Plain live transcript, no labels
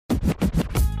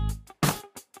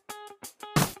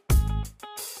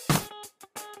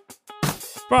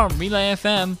From Relay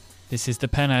FM, this is the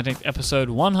Pen Addict episode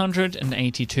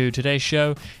 182. Today's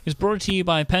show is brought to you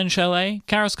by Pen Chalet,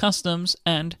 Karas Customs,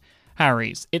 and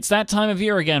Harry's. It's that time of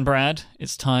year again, Brad.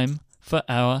 It's time for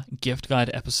our gift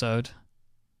guide episode.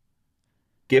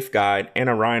 Gift guide,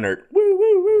 Ana Reinert. Woo,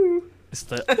 woo, woo. It's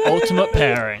the ultimate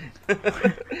pairing.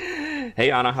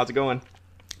 Hey, Ana, how's it going?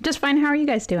 Just fine. How are you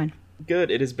guys doing?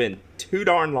 Good. It has been too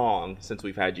darn long since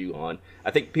we've had you on. I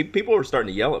think people were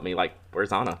starting to yell at me, like,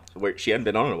 "Where's Ana? She hadn't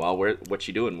been on in a while. What's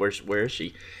she doing? Where is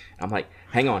she?" I'm like,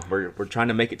 "Hang on, we're trying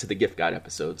to make it to the gift guide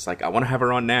episode. It's like I want to have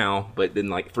her on now, but then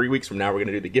like 3 weeks from now we're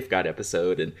gonna do the gift guide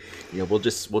episode, and we'll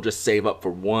just save up for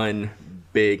one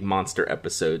big monster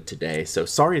episode today. So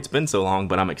sorry it's been so long,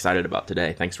 but I'm excited about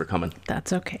today. Thanks for coming.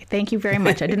 That's okay. Thank you very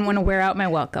much. I didn't want to wear out my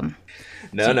welcome.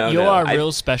 No. You're our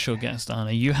real special guest,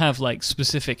 Ana. You have like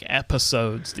specific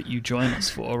episodes that you join us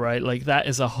for, right? Like that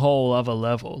is a whole other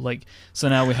level. Like so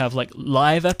now we have like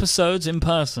live episodes in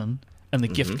person and the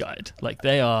gift guide. Like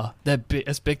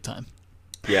it's big time.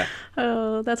 Yeah.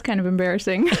 Oh, that's kind of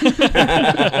embarrassing.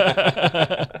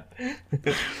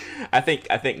 I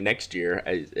think next year,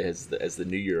 as the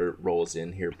new year rolls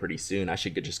in here pretty soon, I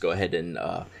should just go ahead and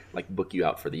like book you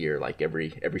out for the year. Like every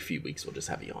few weeks, we'll just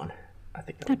have you on. I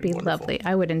think that'd be lovely.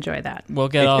 I would enjoy that. We'll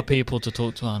get our people to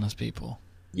talk to Ana's people.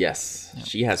 Yes, yep.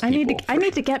 She has people. I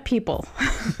need to get people.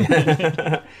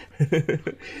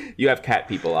 You have cat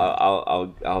people.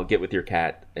 I'll get with your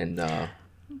cat and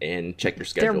check your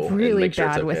schedule. They're really and make sure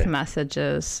bad it's okay. with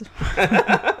messages.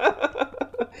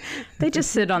 They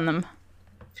just sit on them.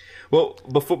 Well,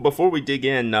 before we dig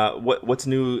in, what's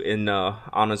new in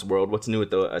Ana's world? What's new at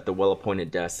the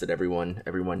well-appointed desk that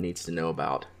everyone needs to know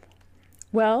about?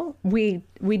 Well, we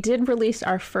did release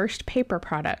our first paper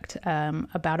product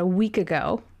about a week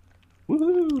ago.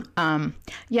 Woohoo!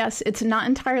 Yes, it's not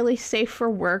entirely safe for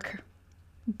work,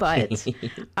 but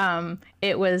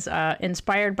it was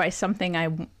inspired by something I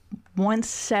once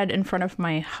said in front of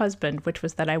my husband, which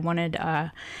was that I wanted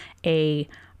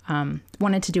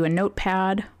wanted to do a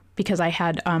notepad because I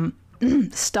had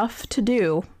stuff to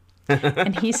do.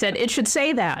 And he said, it should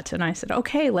say that. And I said,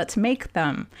 okay, let's make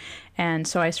them. And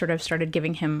so I sort of started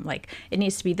giving him, like, it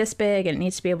needs to be this big, and it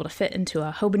needs to be able to fit into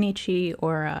a Hobonichi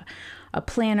or a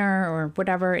planner or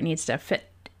whatever. It needs to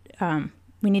fit.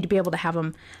 We need to be able to have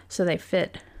them so they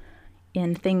fit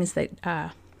in things that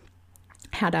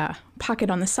had a pocket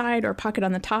on the side or a pocket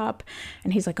on the top.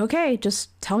 And he's like, okay, just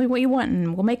tell me what you want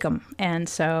and we'll make them. And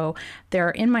so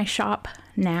they're in my shop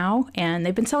now, and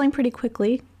they've been selling pretty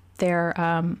quickly.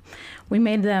 We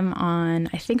made them on,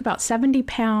 I think, about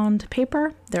 70-pound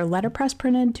paper. They're letterpress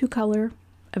printed, 2-color,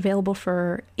 available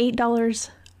for $8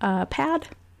 a pad.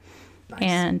 Nice.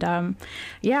 And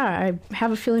I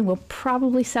have a feeling we'll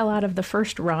probably sell out of the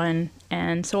first run,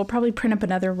 and so we'll probably print up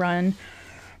another run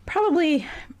probably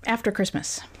after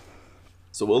Christmas.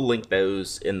 So we'll link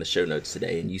those in the show notes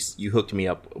today, and you hooked me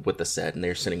up with the set, and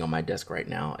they're sitting on my desk right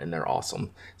now, and they're awesome.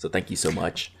 So thank you so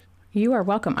much. You are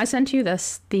welcome. I sent you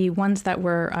the ones that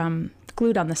were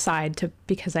glued on the side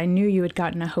because I knew you had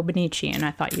gotten a Hobonichi, and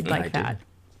I thought you'd like that.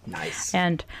 Nice.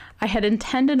 And I had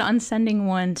intended on sending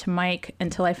one to Myke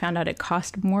until I found out it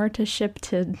cost more to ship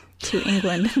to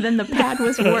England than the pad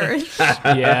was worth.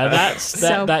 Yeah,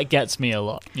 that gets me a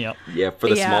lot. Yep. Yeah, for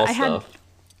the small stuff.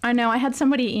 I know. I had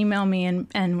somebody email me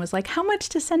and was like, how much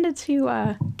to send it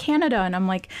to Canada? And I'm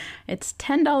like, it's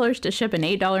 $10 to ship an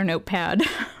 $8 notepad.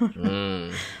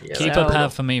 Yeah, keep a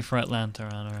pad for me for Atlanta,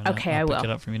 Ana. Okay, I'll I will. pick it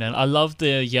up from you then. I love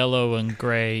the yellow and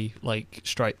grey like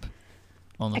stripe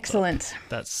on the Excellent. top.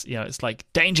 That's, it's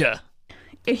like danger.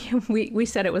 We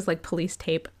said it was like police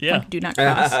tape. Yeah. Like, do not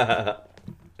cross.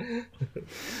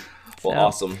 Well,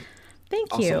 awesome.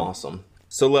 Thank you. Awesome.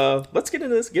 So let's get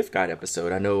into this gift guide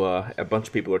episode. I know a bunch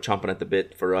of people are chomping at the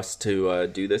bit for us to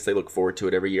do this. They look forward to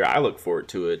it every year. I look forward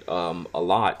to it a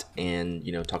lot, and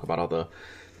talk about all the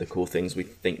cool things we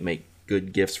think make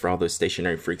good gifts for all those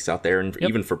stationery freaks out there, and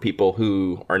even for people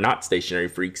who are not stationery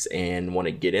freaks and want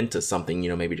to get into something,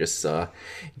 maybe just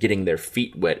getting their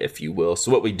feet wet, if you will.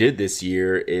 So what we did this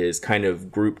year is kind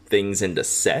of group things into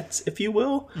sets, if you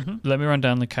will. Mm-hmm. Let me run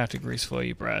down the categories for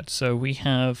you, Brad. So we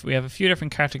have a few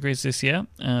different categories this year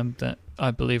that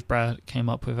I believe Brad came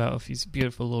up with out of his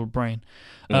beautiful little brain.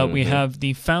 We have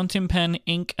the fountain pen,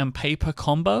 ink, and paper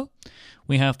combo.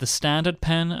 We have the standard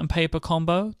pen and paper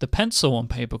combo, the pencil and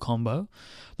paper combo,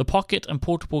 the pocket and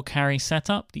portable carry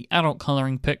setup, the adult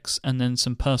coloring picks, and then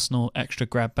some personal extra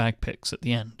grab bag picks at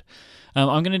the end.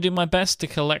 I'm going to do my best to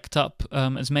collect up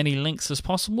as many links as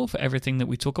possible for everything that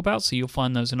we talk about, so you'll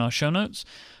find those in our show notes.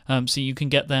 So you can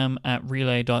get them at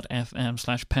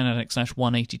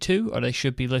relay.fm/penaddict/182, or they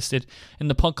should be listed in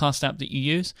the podcast app that you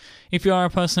use. If you are a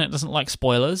person that doesn't like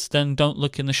spoilers, then don't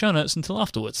look in the show notes until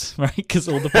afterwards, right? Because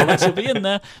all the products will be in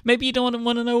there. Maybe you don't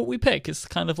want to know what we pick. It's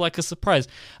kind of like a surprise.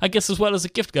 I guess as well as a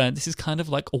gift guide, this is kind of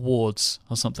like awards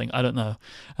or something. I don't know.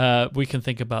 We can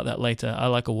think about that later. I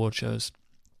like award shows.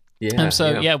 Yeah.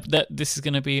 This is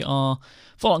going to be our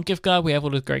full-on gift guide. We have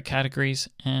all the great categories.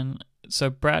 And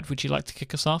so, Brad, would you like to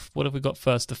kick us off? What have we got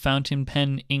first? The fountain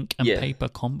pen, ink, and paper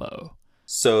combo.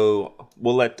 So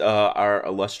we'll let our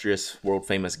illustrious,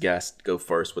 world-famous guest go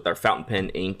first with our fountain pen,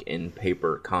 ink, and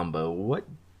paper combo. What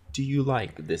do you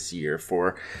like this year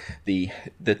for the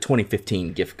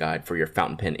 2015 gift guide for your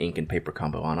fountain pen, ink, and paper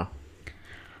combo, Ana?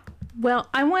 Well,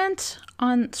 I went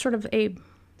on sort of a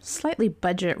slightly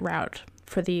budget route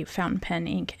for the fountain pen,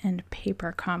 ink, and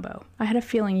paper combo. I had a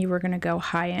feeling you were going to go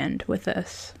high-end with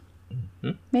this.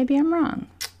 Mm-hmm. Maybe I'm wrong.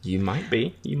 You might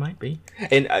be.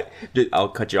 And I'll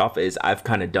cut you off, is I've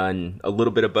kind of done a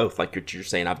little bit of both. Like you're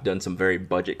saying, I've done some very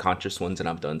budget-conscious ones, and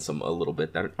I've done some a little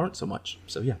bit that aren't so much.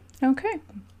 So, yeah. Okay.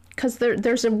 Because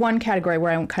there's a one category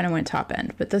where I kind of went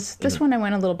top-end, but this one I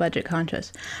went a little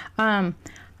budget-conscious. I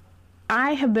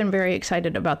have been very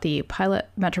excited about the Pilot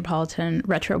Metropolitan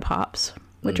Retro Pops,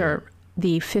 which are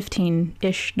the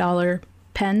 $15-ish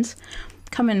pens.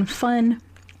 Come in fun,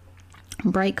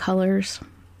 bright colors.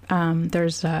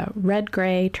 There's red,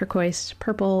 gray, turquoise,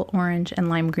 purple, orange, and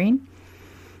lime green.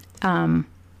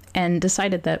 And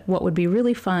decided that what would be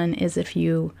really fun is if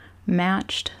you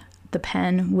matched the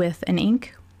pen with an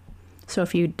ink. So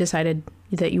if you decided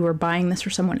that you were buying this for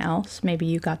someone else, maybe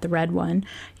you got the red one,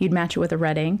 you'd match it with a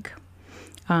red ink.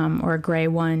 Or a gray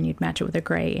one, you'd match it with a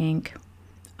gray ink.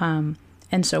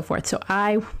 And so forth. So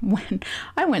I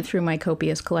went through my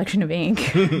copious collection of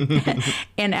ink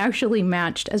and actually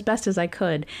matched as best as I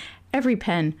could every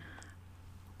pen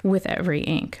with every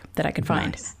ink that I could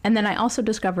find. Nice. And then I also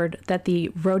discovered that the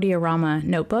Rhodiorama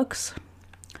notebooks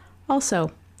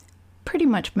also pretty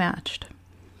much matched.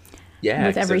 Yeah,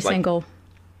 with every single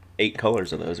 8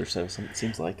 colors of those or so, it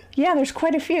seems like. Yeah, there's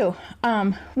quite a few,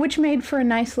 which made for a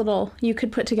nice little, you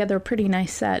could put together a pretty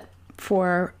nice set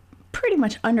for pretty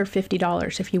much under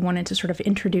 $50 if you wanted to sort of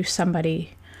introduce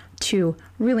somebody to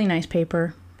really nice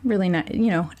paper, really nice,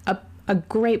 a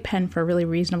great pen for a really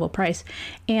reasonable price,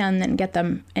 and then get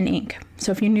them an ink.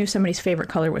 So if you knew somebody's favorite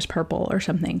color was purple or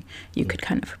something, you could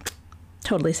kind of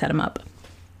totally set them up.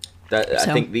 I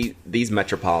think these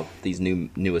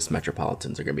newest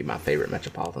Metropolitans are going to be my favorite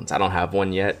Metropolitans. I don't have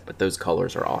one yet, but those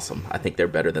colors are awesome. I think they're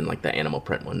better than like the animal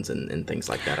print ones and things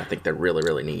like that. I think they're really,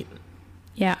 really neat.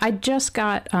 Yeah, I just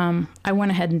got, I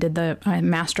went ahead and did the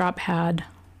Mass Drop had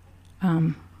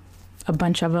a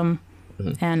bunch of them,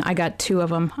 and I got 2 of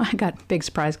them. I got, big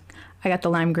surprise, I got the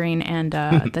lime green and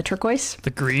the turquoise. The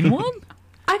green one?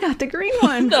 I got the green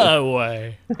one. No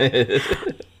way.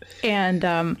 And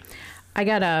I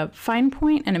got a fine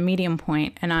point and a medium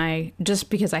point, and just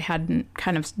because I hadn't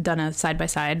kind of done a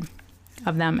side-by-side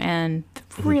of them, and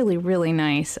really, really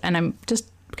nice, and I'm just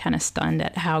kind of stunned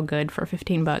at how good for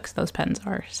 $15 those pens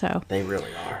are. So they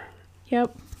really are.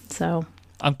 Yep. So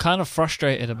I'm kind of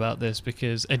frustrated about this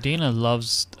because Adina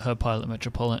loves her Pilot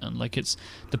Metropolitan. Like, it's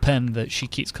the pen that she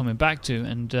keeps coming back to,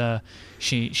 and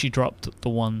she dropped the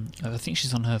one. I think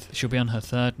she'll be on her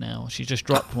 3rd now. She just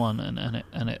dropped one,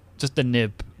 and it just the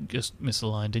nib just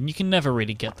misaligned, and you can never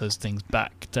really get those things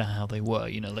back to how they were.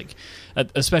 Like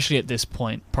especially at this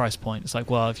price point, it's like,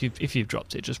 well, if you've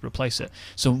dropped it, just replace it.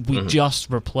 So we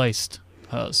just replaced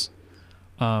hers,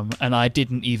 and I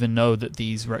didn't even know that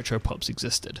these retro pops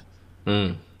existed.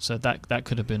 So that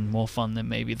could have been more fun than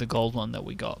maybe the gold one that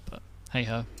we got, but hey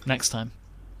ho, next time.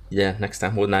 Yeah, next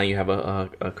time. Well, now you have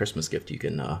a Christmas gift you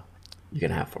can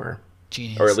have for her.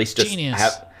 Genius. Or at least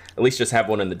just have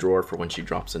one in the drawer for when she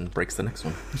drops and breaks the next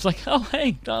one. It's like, oh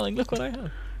hey, darling, look what I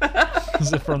have.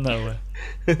 Is it from nowhere?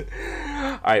 All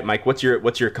right, Myke,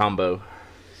 what's your combo?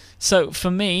 So for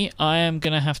me, I am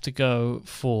going to have to go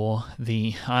for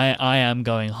I am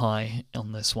going high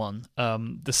on this one.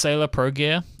 The Sailor Pro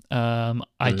Gear.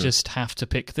 I just have to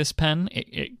pick this pen.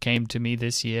 It came to me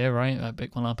this year, right? I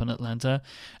picked one up in Atlanta,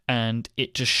 and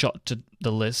it just shot to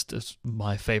the list as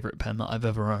my favorite pen that I've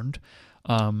ever owned.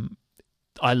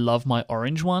 I love my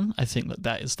orange one. I think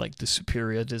that is like the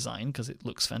superior design because it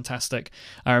looks fantastic.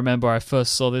 I remember I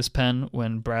first saw this pen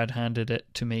when Brad handed it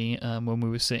to me when we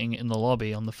were sitting in the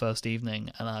lobby on the first evening,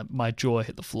 and my jaw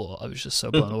hit the floor. I was just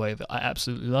so blown away with it. I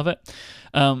absolutely love it.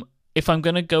 if I'm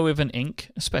going to go with an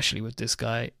ink, especially with this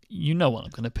guy, you know what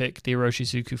I'm going to pick, the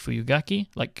Iroshizuku Fuyugaki,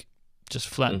 like just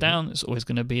flat down. It's always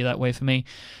going to be that way for me.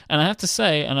 And I have to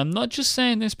say, and I'm not just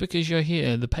saying this because you're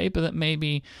here, the paper that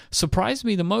maybe surprised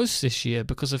me the most this year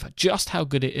because of just how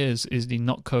good it is the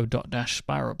Notco Dot Dash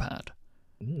Spiral Pad.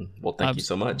 Well, thank you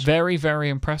so much. Very, very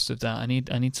impressed with that. I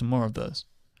need some more of those.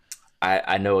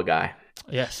 I know a guy.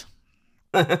 Yes.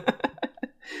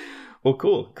 Well,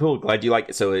 cool. Glad you like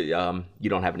it. So you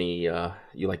don't have any,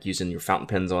 you like using your fountain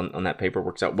pens on that paper?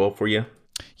 Works out well for you?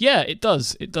 Yeah, it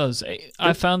does.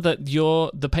 I found that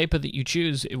the paper that you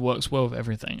choose, it works well with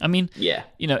everything. I mean, yeah,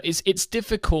 it's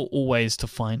difficult always to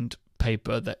find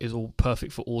paper that is all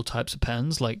perfect for all types of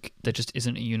pens. Like, there just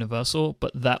isn't a universal,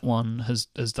 but that one has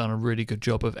done a really good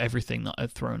job of everything that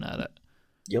I've thrown at it.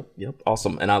 Yep.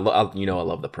 Awesome. And I love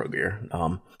the Pro Gear.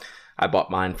 I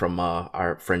bought mine from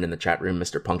our friend in the chat room,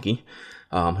 Mr. Punky,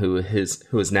 who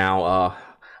is now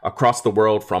across the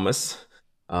world from us.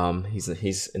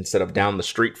 He's instead of down the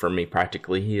street from me,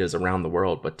 practically, he is around the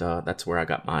world. But that's where I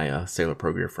got my Sailor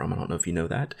Pro Gear from. I don't know if you know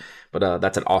that, but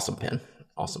that's an awesome pen.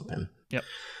 Awesome pen. Yep.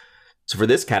 So for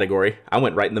this category, I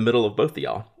went right in the middle of both of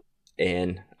y'all,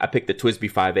 and I picked the TWSBI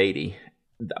 580,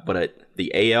 but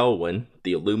the AL one,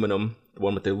 the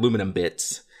one with the aluminum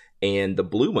bits, and the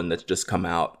blue one that's just come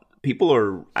out.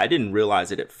 I didn't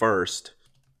realize it at first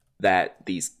that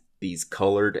these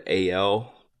colored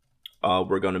AL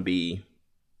were going to be,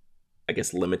 I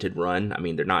guess, limited run. I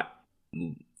mean, they're not,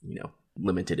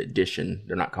 limited edition.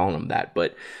 They're not calling them that.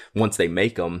 But once they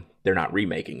make them, they're not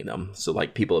remaking them. So,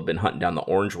 like, people have been hunting down the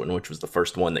orange one, which was the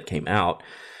first one that came out.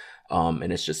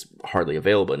 And it's just hardly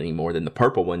available anymore. Then the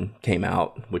purple one came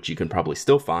out, which you can probably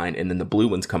still find. And then the blue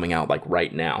one's coming out, like,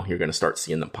 right now. You're going to start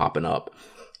seeing them popping up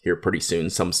here pretty soon.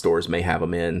 Some stores may have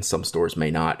them in, some stores may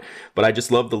not. But I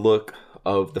just love the look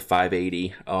of the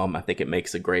 580. I think it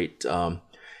makes a great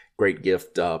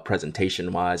gift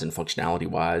presentation-wise and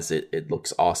functionality-wise. It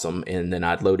looks awesome. And then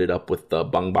I'd load it up with the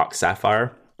Bungbox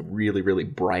Sapphire, really, really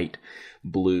bright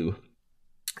blue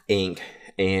ink,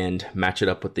 and match it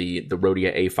up with the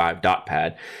Rhodia A5 dot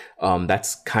pad.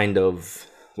 That's kind of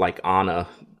like Ana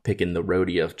picking the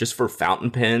Rhodia just for fountain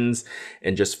pens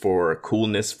and just for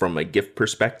coolness from a gift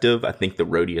perspective. I think the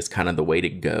Rhodia is kind of the way to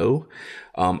go.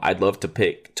 I'd love to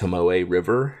pick Tomoe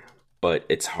River, but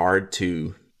it's hard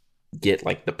to get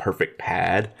like the perfect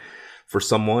pad for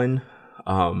someone,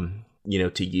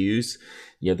 to use.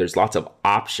 There's lots of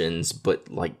options, but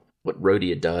like what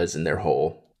Rhodia does in their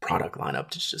whole product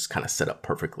lineup is just kind of set up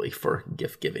perfectly for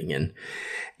gift giving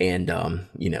and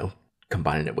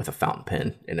combining it with a fountain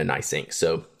pen and a nice ink.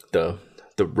 So the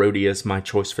Rhodia is my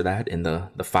choice for that, and the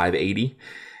 580,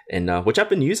 and which I've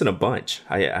been using a bunch.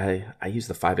 I use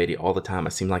the 580 all the time. I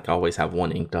seem like I always have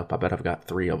one inked up. I bet I've got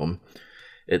 3 of them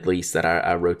at least that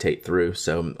I rotate through.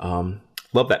 So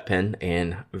love that pen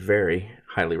and very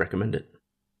highly recommend it.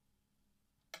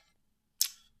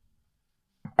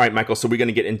 All right, Michael, so we're going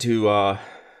to get into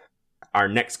our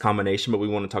next combination, but we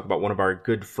want to talk about one of our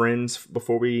good friends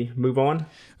before we move on.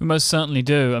 We most certainly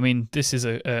do. I mean, this is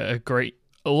a great...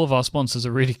 All of our sponsors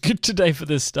are really good today for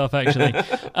this stuff, actually.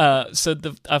 So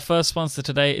our first sponsor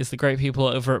today is the great people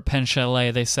over at Pen Chalet.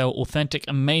 They sell authentic,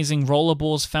 amazing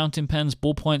rollerballs, fountain pens,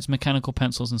 ballpoints, mechanical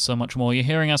pencils, and so much more. You're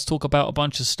hearing us talk about a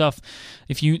bunch of stuff.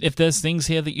 If there's things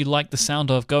here that you like the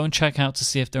sound of, go and check out to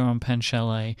see if they're on Pen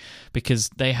Chalet, because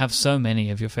they have so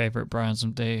many of your favorite brands,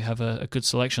 and they have a good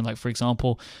selection. Like, for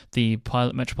example, the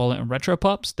Pilot Metropolitan Retro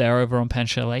Pups. They're over on Pen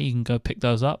Chalet. You can go pick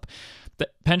those up.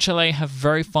 Pen Chalet have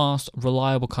very fast,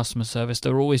 reliable customer service.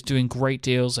 They're always doing great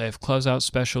deals. They have closeout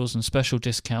specials and special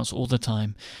discounts all the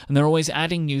time. And they're always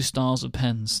adding new styles of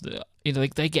pens.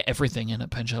 They get everything in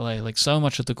at Pen Chalet. Like, so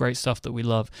much of the great stuff that we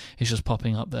love is just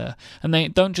popping up there. And they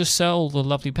don't just sell the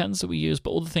lovely pens that we use,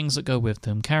 but all the things that go with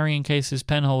them. Carrying cases,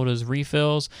 pen holders,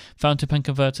 refills, fountain pen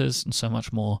converters, and so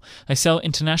much more. They sell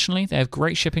internationally. They have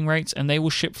great shipping rates, and they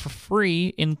will ship for free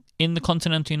in the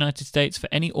continental United States for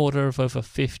any order of over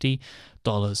 $50.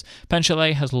 Pen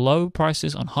Chalet has low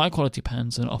prices on high-quality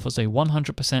pens and offers a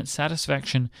 100%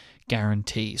 satisfaction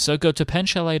guarantee. So go to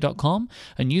penchalet.com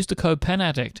and use the code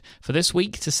PENADDICT for this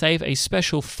week to save a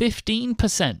special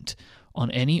 15% on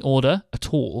any order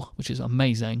at all, which is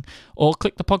amazing. Or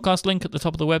click the podcast link at the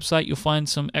top of the website. You'll find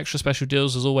some extra special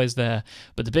deals as always there.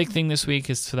 But the big thing this week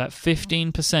is for that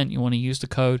 15%, you want to use the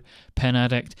code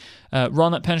PENADDICT.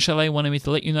 Ron at Pen Chalet wanted me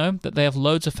to let you know that they have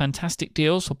loads of fantastic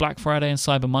deals for Black Friday and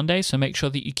Cyber Monday, so make sure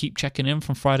that you keep checking in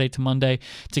from Friday to Monday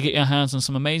to get your hands on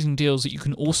some amazing deals that you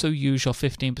can also use your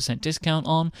 15% discount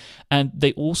on. And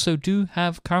they also do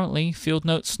have currently Field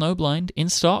Notes Snowblind in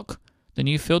stock, the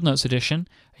new Field Notes edition,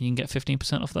 and you can get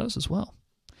 15% off those as well.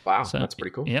 Wow, So, that's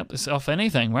pretty cool. Yep, it's off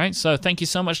anything, right? So thank you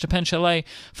so much to Pen Chalet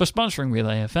for sponsoring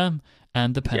Relay FM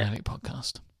and the Pen Addict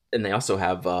podcast. And they also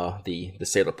have the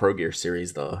Sailor Pro Gear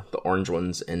series, the orange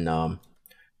ones, and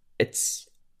it's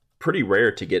pretty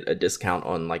rare to get a discount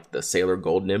on like the Sailor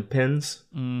Gold nib pins.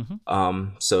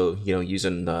 Mm-hmm. So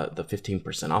using the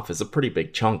 15% off is a pretty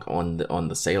big chunk on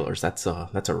the Sailors. That's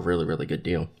a really, really good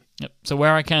deal. Yep. So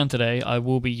where I can today, I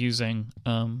will be using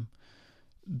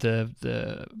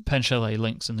the Pen Chalet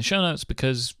links in the show notes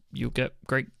because you'll get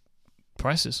great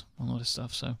prices on all this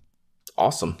stuff. So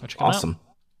awesome.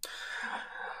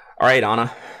 All right,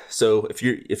 Ana. So if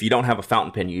you don't have a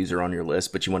fountain pen user on your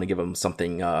list, but you want to give them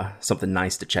something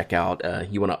nice to check out,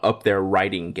 you want to up their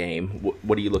writing game.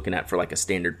 What are you looking at for like a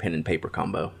standard pen and paper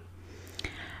combo?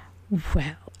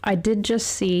 Well, I did just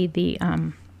see the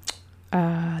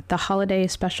holiday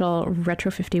special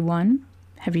Retro 51.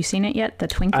 Have you seen it yet? The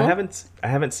Twinkle? I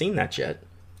haven't seen that yet.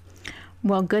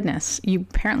 Well, goodness, you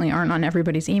apparently aren't on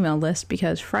everybody's email list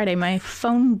because Friday my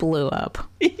phone blew up.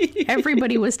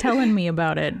 Everybody was telling me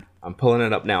about it. I'm pulling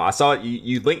it up now. I saw it.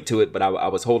 You linked to it, but I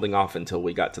was holding off until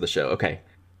we got to the show. Okay,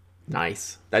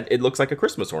 nice. It looks like a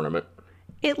Christmas ornament.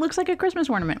 It looks like a Christmas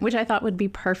ornament, which I thought would be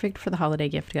perfect for the holiday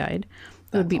gift guide.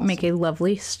 It would awesome. Make a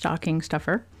lovely stocking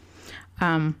stuffer.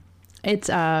 It's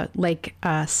like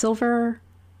silver.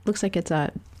 Looks like it's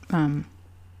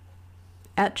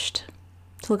etched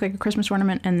to look like a Christmas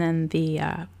ornament, and then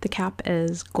the cap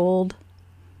is gold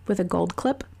with a gold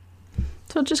clip.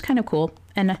 So it's just kind of cool.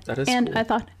 And cool. I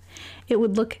thought it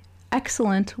would look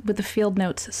excellent with the Field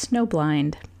Notes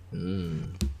Snowblind.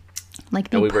 Like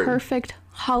the perfect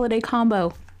holiday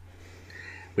combo.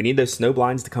 We need those snow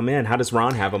blinds to come in. How does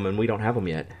Ron have them and we don't have them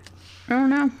yet? I don't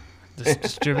know. The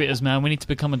distributors, man. We need to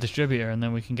become a distributor and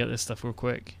then we can get this stuff real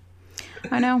quick.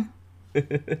 I know.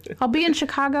 I'll be in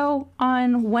Chicago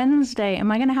on Wednesday.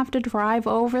 Am I going to have to drive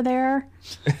over there?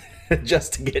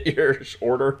 Just to get your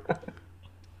order?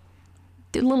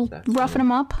 Roughing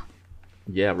them up?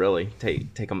 Yeah, really.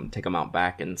 Take them out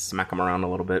back and smack them around a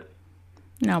little bit.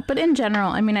 No, but in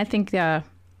general, I mean, I think, a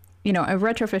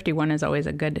Retro 51 is always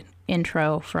a good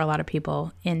intro for a lot of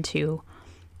people into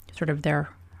sort of their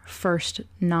first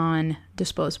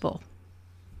non-disposable.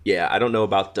 Yeah, I don't know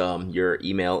about your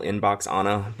email inbox,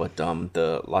 Ana, but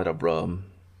a lot of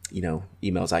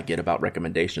emails I get about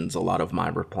recommendations, a lot of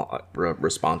my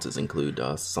responses include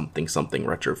something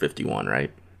Retro 51,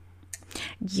 right?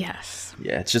 Yes.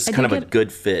 Yeah, it's just kind of a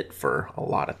good fit for a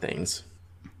lot of things.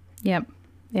 Yep.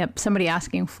 Somebody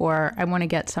asking for, I want to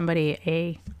get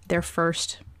somebody their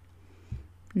first,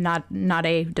 not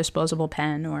a disposable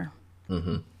pen or.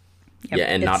 Mm-hmm. Yep, yeah,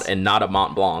 and not a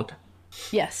Mont Blanc.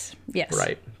 Yes.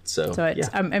 Right. So it's,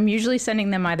 I'm usually sending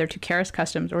them either to Karis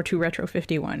Customs or to Retro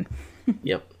 51.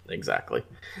 Yep, exactly.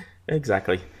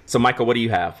 So, Michael, what do you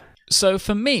have? So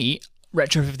for me,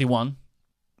 Retro 51,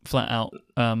 flat out,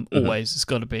 always it's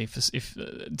got to be.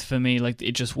 For me, like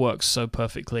it just works so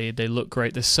perfectly. They look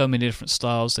great. There's so many different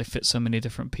styles. They fit so many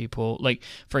different people. Like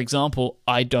for example,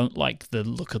 I don't like the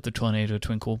look of the Tornado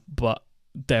Twinkle, but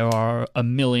there are a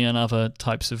million other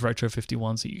types of Retro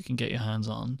 51s that you can get your hands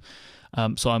on.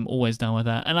 So I'm always down with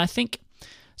that. And I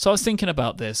was thinking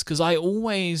about this because I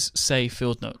always say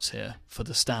Field Notes here for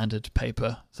the standard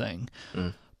paper thing.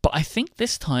 But I think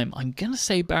this time I'm going to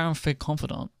say Baron Fig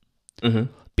Confidant.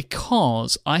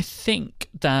 Because I think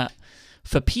that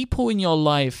for people in your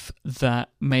life that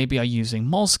maybe are using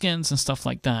moleskins and stuff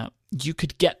like that, you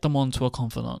could get them onto a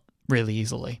Confidant really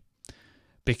easily.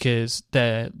 Because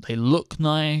they look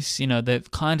nice, they're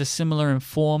kind of similar in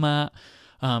format,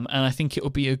 and I think it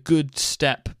will be a good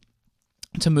step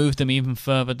to move them even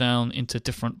further down into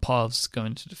different paths going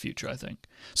into the future, I think.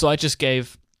 So I just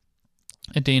gave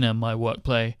Adina my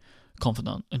workplay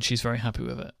Confidant, and she's very happy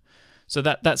with it. So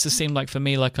that's it seemed like for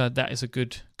me that is a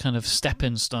good kind of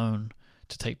stepping stone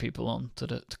to take people on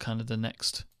to kind of the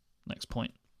next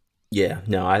point. Yeah,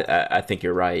 no, I think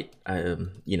you're right.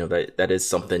 That is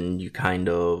something you kind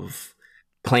of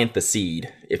plant the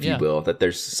seed, if you will, that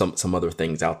there's some other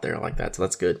things out there like that. So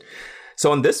that's good.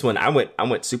 So on this one, I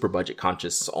went super budget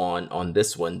conscious on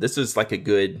this one. This is like a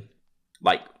good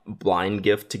blind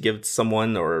gift to give to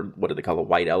someone, or what do they call a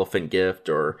white elephant gift,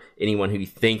 or anyone who you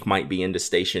think might be into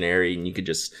stationery, and you could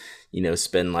just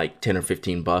spend like $10 or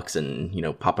 $15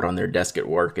 and pop it on their desk at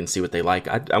work and see what they like.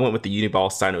 I went with the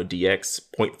Uniball Sino DX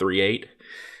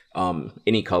 0.38,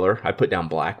 any color. I put down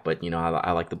black, but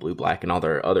I like the blue black, and all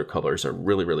their other colors are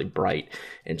really, really bright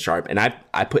and sharp. And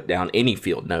I put down any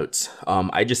Field Notes.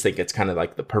 I just think it's kind of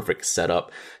like the perfect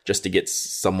setup just to get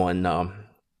someone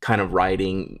kind of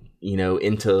writing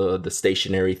into the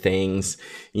stationery things,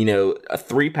 a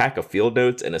 3-pack of field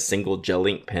notes and a single gel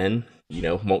ink pen,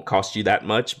 won't cost you that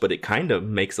much, but it kind of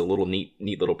makes a little neat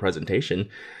little presentation,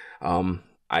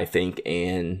 I think.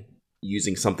 And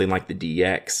using something like the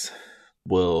DX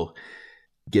will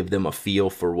give them a feel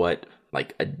for what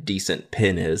like a decent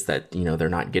pen is that, they're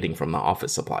not getting from the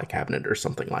office supply cabinet or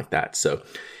something like that. So,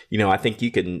 I think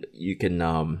you can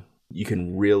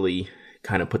really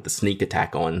kind of put the sneak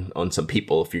attack on some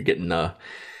people if you're getting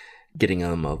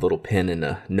them a little pen and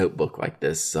a notebook like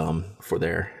this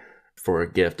for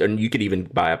a gift. And you could even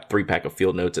buy a 3-pack of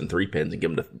field notes and 3 pens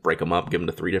and break them up, give them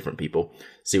to 3 different people,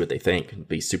 see what they think. It'd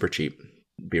be super cheap.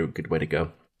 It'd be a good way to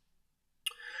go.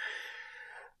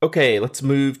 Okay, let's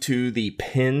move to the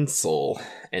pencil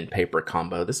and paper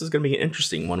combo. This is going to be an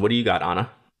interesting one. What do you got, Ana?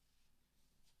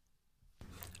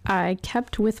 I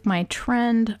kept with my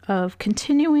trend of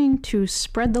continuing to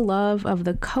spread the love of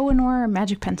the Koh-i-Noor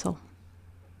Magic Pencil.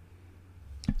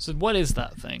 So what is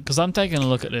that thing? Because I'm taking a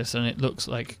look at this and it looks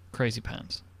like Crazy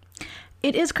Pants.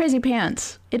 It is Crazy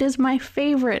Pants. It is my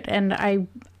favorite, and I'm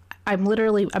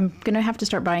going to have to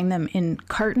start buying them in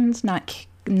cartons,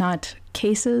 not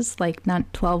cases, like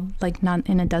not 12, like not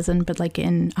in a dozen, but like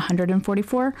in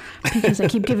 144, because I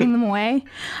keep giving them away.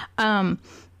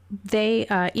 They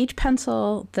each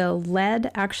pencil, the lead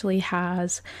actually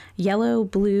has yellow,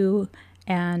 blue,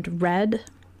 and red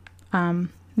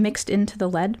mixed into the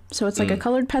lead. So it's like a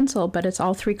colored pencil, but it's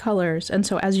all 3 colors. And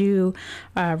so as you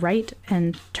write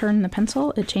and turn the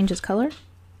pencil, it changes color.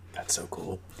 That's so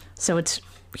cool. So it's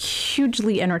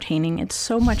hugely entertaining. It's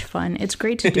so much fun. It's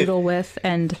great to doodle with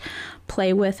and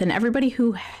play with. And everybody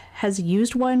who has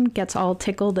used one gets all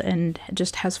tickled and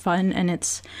just has fun. And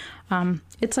it's one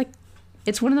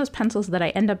of those pencils that I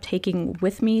end up taking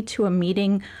with me to a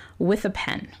meeting with a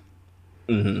pen.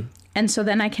 Mm-hmm. And so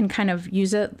then I can kind of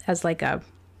use it as like a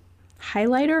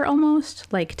highlighter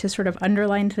almost, like to sort of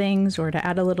underline things or to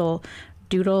add a little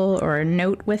doodle or a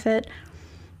note with it.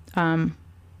 And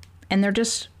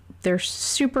they're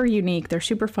super unique. They're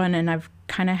super fun. And I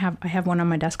have one on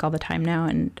my desk all the time now,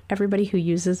 and everybody who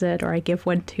uses it or I give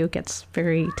one to gets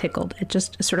very tickled. It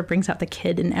just sort of brings out the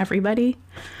kid in everybody.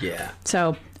 Yeah.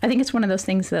 So I think it's one of those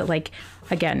things that, like,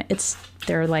 again,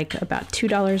 they're like about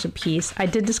 $2 a piece. I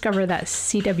did discover that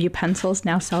CW Pencils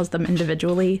now sells them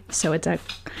individually. So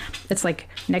it's like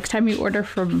next time you order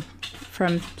from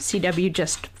CW,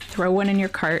 just throw one in your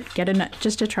cart, get a nut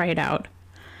just to try it out,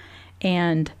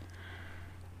 and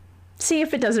see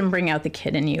if it doesn't bring out the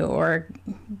kid in you, or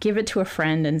give it to a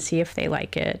friend and see if they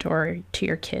like it, or to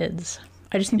your kids.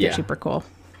 I just think they're super cool.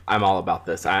 I'm all about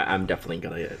this. I'm definitely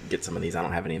going to get some of these. I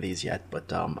don't have any of these yet,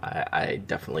 but I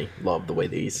definitely love the way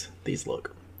these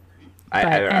look.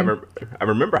 I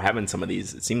remember having some of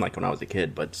these. It seemed like when I was a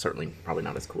kid, but certainly probably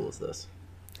not as cool as this.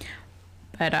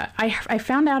 But I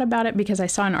found out about it because I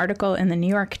saw an article in the New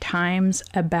York Times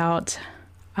about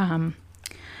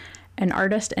an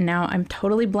artist, and now I'm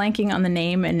totally blanking on the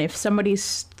name. And if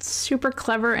somebody's super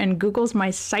clever and Googles my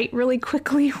site really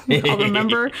quickly, I'll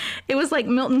remember. It was like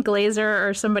Milton Glaser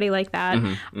or somebody like that.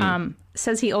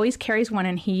 Says he always carries one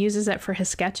and he uses it for his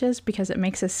sketches because it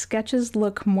makes his sketches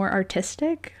look more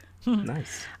artistic.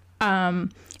 Nice.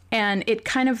 And it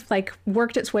kind of like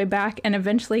worked its way back, and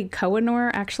eventually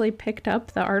Koh-i-Noor actually picked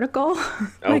up the article.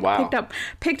 Wow.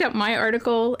 Picked up my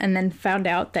article, and then found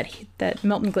out that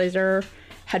Milton Glaser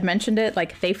had mentioned it.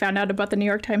 Like, they found out about the New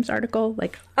York Times article,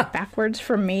 like backwards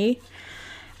from me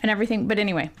and everything. But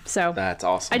anyway, so that's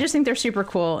awesome. I just think they're super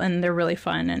cool and they're really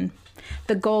fun. And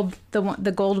the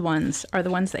gold ones are the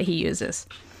ones that he uses.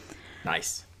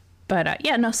 Nice. But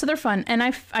so they're fun. And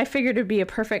I figured it'd be a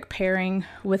perfect pairing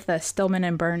with the Stillman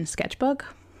and Byrne sketchbook.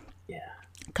 Yeah.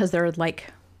 Because they're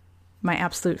like my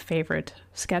absolute favorite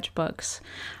sketchbooks.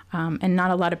 And not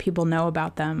a lot of people know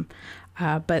about them.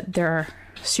 But they're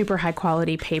super high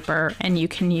quality paper, and you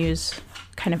can use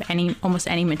kind of almost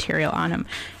any material on them.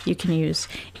 You can use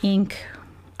ink,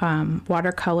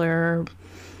 watercolor,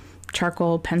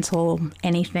 charcoal, pencil,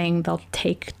 anything. They'll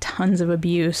take tons of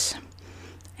abuse.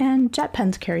 And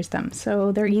JetPens carries them,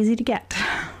 so they're easy to get.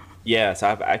 Yeah, so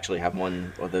I actually have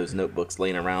one of those notebooks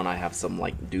laying around. I have some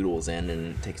like doodles in,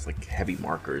 and it takes like heavy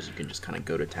markers. You can just kind of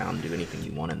go to town and do anything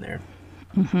you want in there.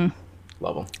 Mm-hmm.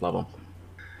 Love them.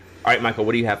 All right, Michael,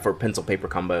 what do you have for pencil paper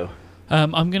combo?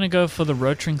 I'm going to go for the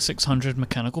Rotring 600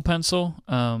 mechanical pencil.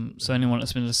 So anyone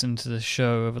that's been listening to this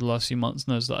show over the last few months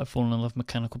knows that I've fallen in love with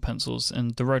mechanical pencils,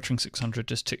 and the Rotring 600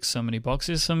 just ticks so many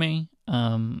boxes for me.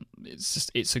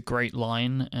 It's a great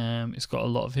line. It's got a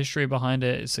lot of history behind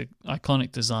it. It's an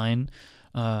iconic design,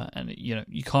 and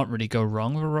you can't really go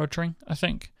wrong with a Rotring, I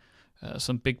think.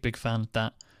 So I'm big fan of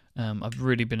that. I've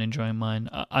really been enjoying mine.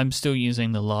 I'm still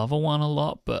using the lava one a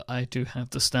lot, but I do have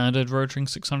the standard Rotring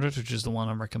 600, which is the one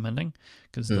I'm recommending,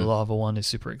 because the lava one is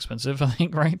super expensive, I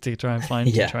think, right, to try and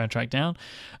find, to try and track down.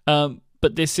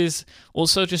 But this is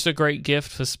also just a great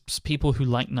gift for people who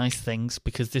like nice things,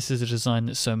 because this is a design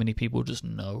that so many people just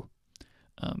know,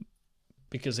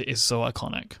 because it is so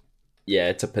iconic. Yeah,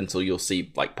 it's a pencil you'll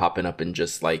see like popping up in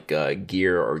just like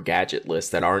gear or gadget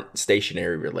lists that aren't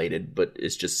stationery related, but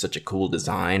it's just such a cool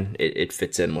design. It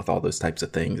fits in with all those types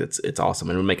of things. It's awesome,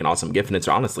 and it would make an awesome gift. And it's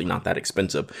honestly not that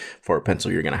expensive for a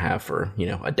pencil you're going to have for, you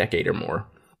know, a decade or more.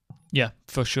 Yeah,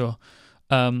 for sure.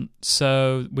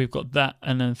 So we've got that,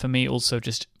 and then for me also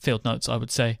just field notes, I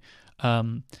would say.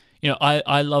 You know,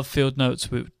 I love field notes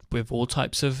with all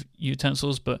types of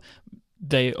utensils, but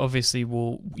they obviously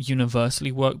will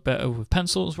universally work better with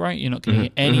pencils, right? You're not going to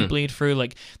get any bleed through.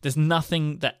 Like, there's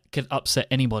nothing that could upset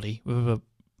anybody with a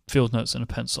field notes and a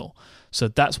pencil. So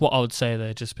that's what I would say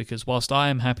there, just because whilst I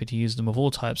am happy to use them of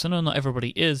all types, I know not everybody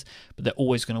is, but they're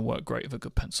always going to work great with a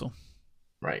good pencil.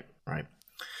 Right.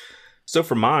 So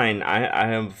for mine,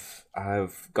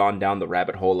 I've gone down the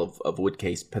rabbit hole of wood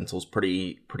case pencils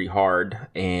pretty hard,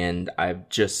 and I've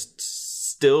just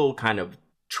still kind of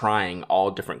trying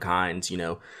all different kinds. You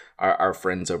know, our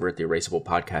friends over at the Erasable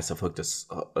Podcast have hooked us,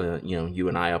 you know, you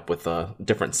and I up with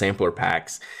different sampler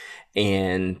packs.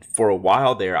 And for a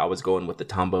while there, I was going with the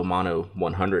Tombow Mono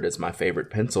 100 as my favorite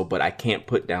pencil, but I can't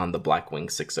put down the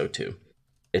Blackwing 602.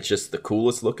 It's just the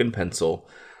coolest looking pencil.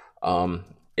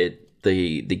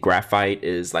 The graphite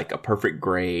is like a perfect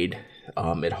grade.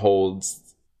 It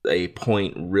holds a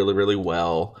point really, really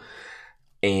well.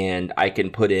 And I can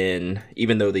put in,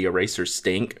 even though the erasers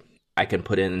stink, I can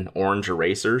put in orange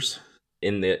erasers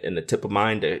in the tip of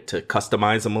mine to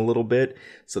customize them a little bit,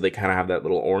 so they kind of have that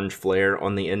little orange flare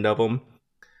on the end of them.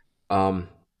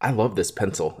 I love this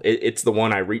pencil. It's the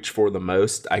one I reach for the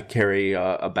most. I carry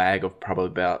a bag of probably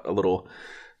about a little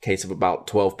case of about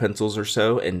 12 pencils or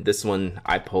so, and this one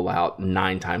I pull out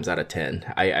 9 times out of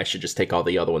 10. I should just take all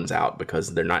the other ones out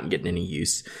because they're not getting any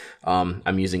use.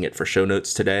 I'm using it for show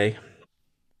notes today.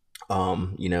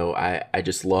 You know, I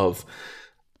just love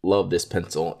this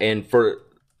pencil. And for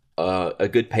a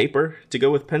good paper to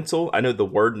go with pencil, I know the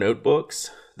Word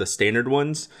notebooks, the standard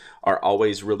ones, are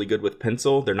always really good with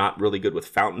pencil. They're not really good with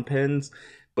fountain pens,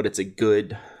 but it's a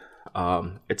good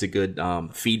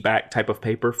feedback type of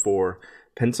paper for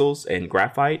pencils and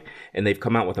graphite. And they've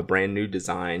come out with a brand new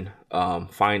design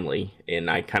finally, and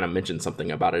I kind of mentioned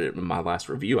something about it in my last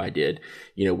review I did.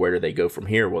 You know, where do they go from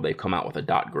here? Well, they've come out with a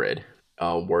dot grid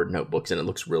Word notebooks, and it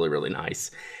looks really, really nice.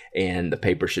 And the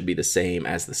paper should be the same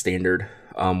as the standard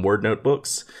Word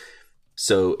notebooks,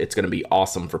 so it's going to be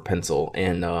awesome for pencil.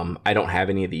 And I don't have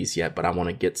any of these yet, but I want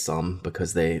to get some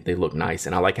because they look nice.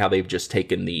 And I like how they've just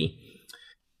taken the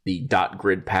dot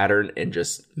grid pattern and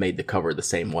just made the cover the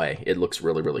same way. It looks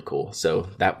really, really cool. So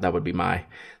that would be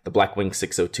the Blackwing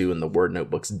 602 and the Word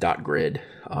notebooks dot grid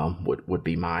would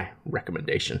be my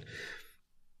recommendation.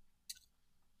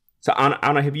 So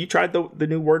Anna, have you tried the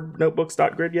new Word notebooks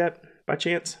dot grid yet, by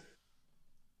chance?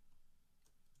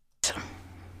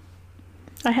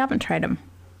 I haven't tried them.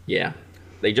 Yeah,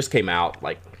 they just came out,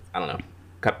 like, I don't know,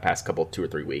 past 2 or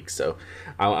 3 weeks. So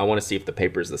I want to see if the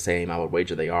paper is the same. I would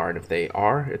wager they are, and if they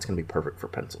are, it's going to be perfect for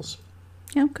pencils.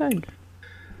 Yeah, good.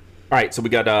 All right, so we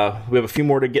have a few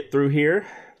more to get through here,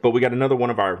 but we got another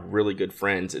one of our really good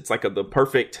friends. It's like the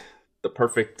perfect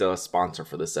sponsor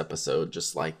for this episode,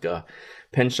 just like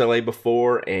Pen Chalet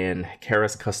before and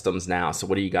Karas Customs now. So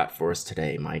what do you got for us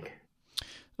today, Myke?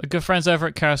 The good friends over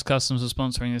at Karas Customs are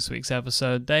sponsoring this week's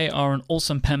episode. They are an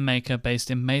awesome pen maker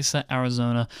based in Mesa,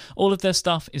 Arizona. All of their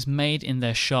stuff is made in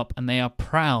their shop, and they are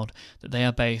proud that they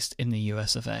are based in the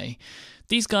US of A.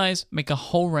 These guys make a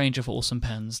whole range of awesome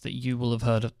pens that you will have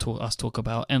heard us talk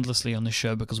about endlessly on the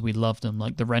show because we love them,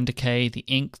 like the Render K, the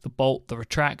Ink, the Bolt, the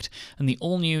Retract, and the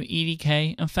all-new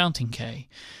EDK and Fountain K.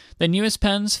 Their newest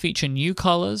pens feature new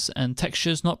colors and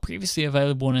textures not previously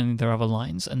available in any of their other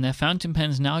lines, and their fountain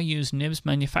pens now use nibs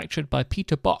manufactured by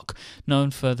Peter Bock, known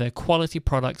for their quality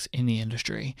products in the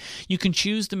industry. You can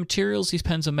choose the materials these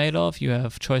pens are made of. You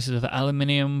have choices of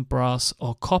aluminium, brass,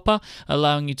 or copper,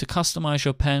 allowing you to customize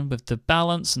your pen with the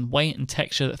balance and weight and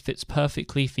texture that fits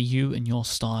perfectly for you and your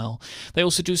style. They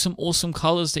also do some awesome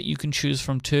colors that you can choose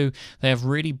from too. They have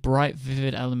really bright,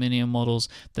 vivid aluminium models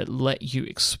that let you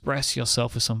express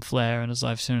yourself with some flair, and as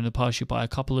I've seen in the past, you buy a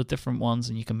couple of different ones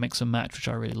and you can mix and match, which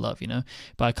I really love. You know,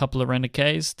 buy a couple of Render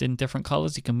Ks in different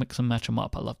colors, you can mix and match them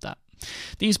up. I love that.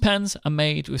 These pens are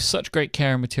made with such great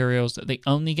care and materials that they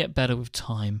only get better with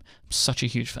time. I'm such a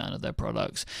huge fan of their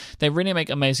products. They really make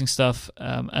amazing stuff,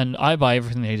 and I buy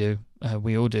everything they do.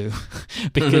 We all do,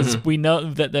 because we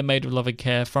know that they're made with love and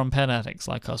care from pen addicts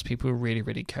like us, people who really,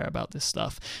 really care about this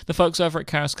stuff. The folks over at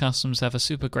Karas Customs have a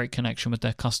super great connection with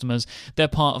their customers. They're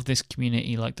part of this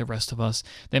community like the rest of us.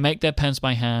 They make their pens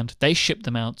by hand, they ship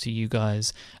them out to you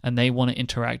guys, and they want to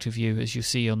interact with you, as you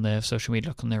see on their social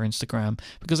media, on their Instagram,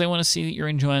 because they want to see that you're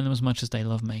enjoying them as much as they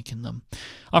love making them.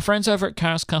 Our friends over at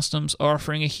Karas Customs are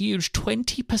offering a huge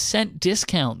 20%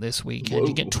 discount this weekend. Whoa.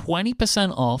 You get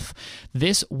 20% off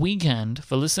this weekend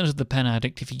for listeners of the Pen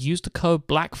Addict if you use the code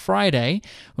Black Friday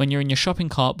when you're in your shopping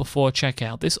cart before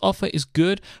checkout. This offer is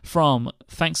good from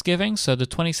Thanksgiving, so the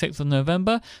 26th of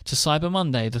November, to Cyber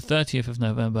Monday, the 30th of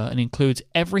November, and includes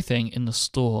everything in the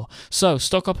store. So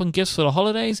stock up on gifts for the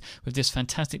holidays with this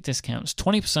fantastic discount. It's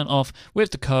 20% off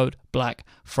with the code Black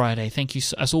Friday. Thank you.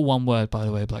 That's all one word, by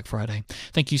the way, Black Friday.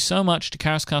 Thank you so much to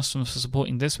Karas Customs for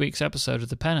supporting this week's episode of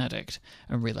the Pen Addict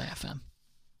and Relay FM.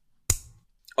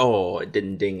 Oh, it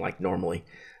didn't ding like normally.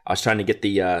 I was trying to get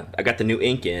I got the new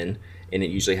ink in, and it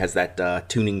usually has that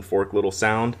tuning fork little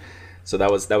sound. So that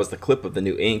was the clip of the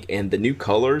new ink, and the new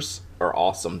colors are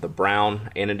awesome. The brown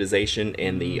anodization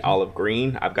and the olive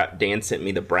green. Dan sent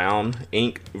me the brown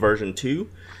ink version 2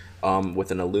 with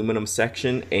an aluminum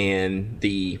section, and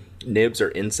the nibs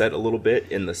are inset a little bit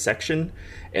in the section,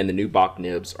 and the new Bach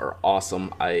nibs are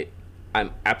awesome.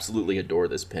 I'm absolutely adore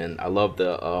this pen. I love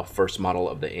the first model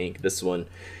of the ink. This one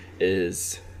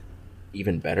is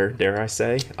even better, dare I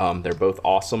say. They're both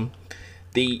awesome.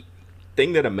 The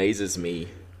thing that amazes me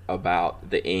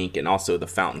about the ink and also the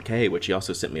Fountain K, which he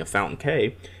also sent me a Fountain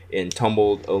K in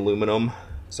tumbled aluminum.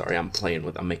 Sorry, I'm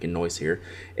making noise here.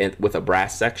 And with a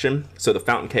brass section. So the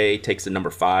Fountain K takes the number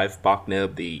 5 Bach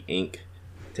nib. The ink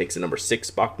takes the number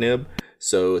 6 Bach nib.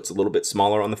 So it's a little bit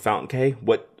smaller on the Fountain K.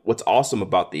 What's awesome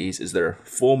about these is they're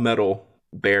full metal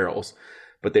barrels,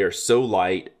 but they are so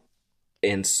light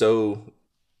and so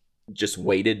just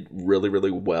weighted really,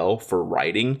 really well for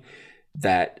writing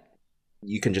that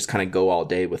you can just kind of go all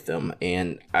day with them.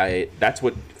 And that's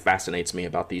what fascinates me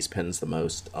about these pens the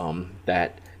most,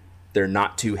 that they're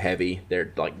not too heavy.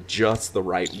 They're like just the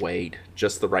right weight,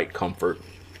 just the right comfort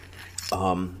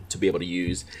to be able to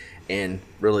use. And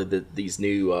really, these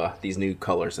new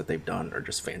colors that they've done are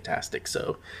just fantastic.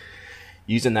 So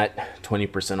using that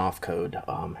 20% off code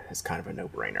is kind of a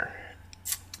no-brainer.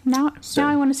 Now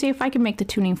I want to see if I can make the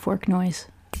tuning fork noise.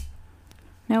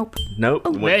 Nope.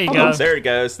 Oh, there you go. There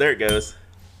it goes.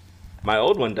 My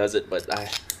old one does it, but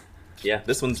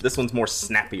this one's more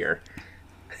snappier.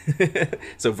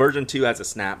 So version 2 has a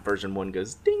snap. Version 1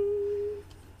 goes ding.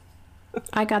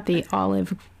 I got the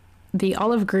olive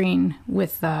green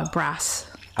with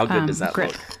brass. How good does that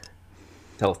grip.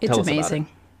 look? It's tell us amazing.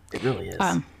 About it. It really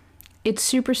is. It's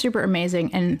super, super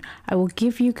amazing, and I will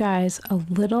give you guys a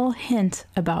little hint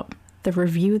about the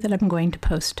review that I'm going to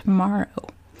post tomorrow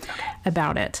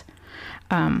about it.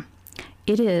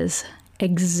 It is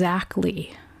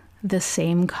exactly the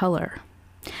same color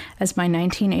as my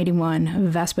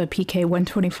 1981 Vespa PK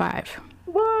 125.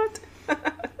 What?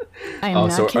 I am not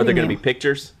kidding are there going you. to be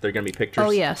pictures? There are going to be pictures?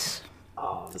 Oh, yes.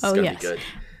 Oh, this is going to be good.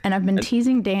 And I've been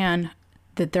teasing Dan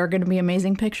that there are going to be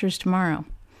amazing pictures tomorrow,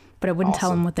 but I wouldn't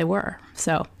tell him what they were.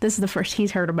 So this is the first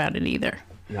he's heard about it either.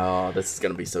 No, this is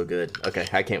going to be so good. Okay,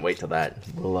 I can't wait till that.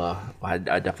 I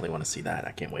definitely want to see that.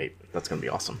 I can't wait. That's going to be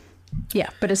awesome. Yeah,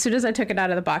 but as soon as I took it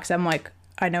out of the box, I'm like,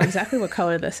 I know exactly what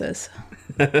color this is.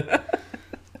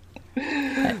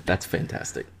 That's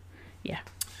fantastic. Yeah.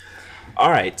 All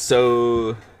right,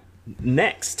 so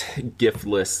next gift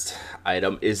list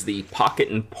item is the pocket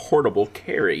and portable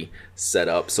carry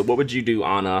setup. So what would you do,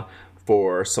 Ana,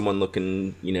 for someone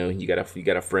looking, you got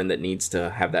a friend that needs to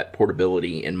have that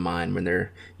portability in mind when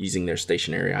they're using their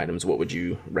stationery items? What would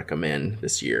you recommend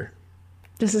this year?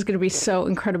 This is going to be so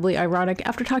incredibly ironic.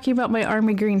 After talking about my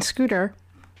Army Green scooter,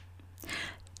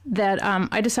 that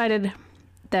I decided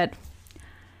that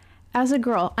as a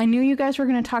girl, I knew you guys were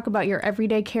going to talk about your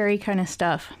everyday carry kind of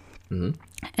stuff. Mm-hmm.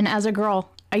 And as a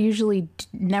girl, I usually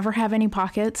never have any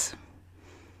pockets.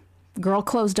 Girl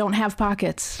clothes don't have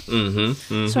pockets.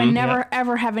 Mm-hmm, mm-hmm, so I never,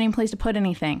 ever have any place to put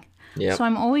anything. Yep. So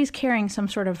I'm always carrying some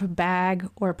sort of bag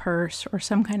or purse or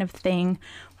some kind of thing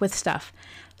with stuff.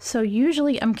 So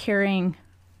usually I'm carrying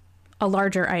a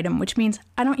larger item, which means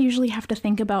I don't usually have to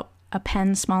think about a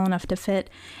pen small enough to fit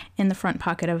in the front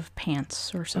pocket of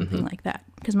pants or something like that,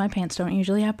 because my pants don't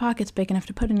usually have pockets big enough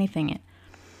to put anything in.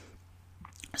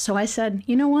 So I said,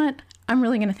 you know what? I'm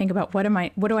really going to think about what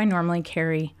do I normally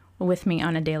carry with me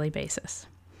on a daily basis,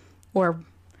 or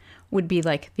would be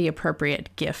like the appropriate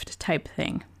gift type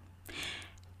thing.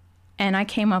 And I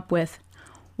came up with,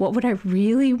 what would I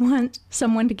really want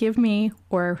someone to give me,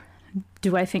 or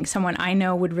do I think someone I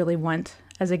know would really want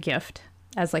as a gift,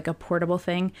 as like a portable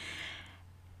thing?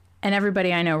 And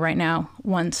everybody I know right now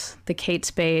wants the Kate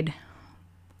Spade,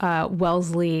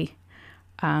 Wellesley,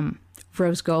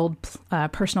 rose gold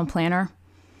personal planner.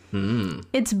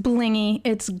 It's blingy,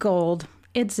 it's gold,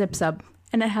 it zips up,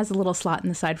 and it has a little slot in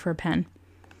the side for a pen.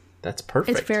 That's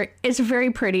perfect. It's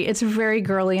very pretty. It's very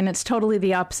girly, and it's totally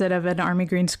the opposite of an army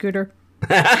green scooter.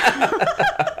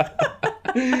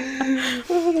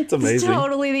 Oh, that's amazing. It's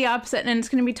totally the opposite, and it's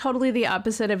going to be totally the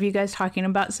opposite of you guys talking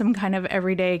about some kind of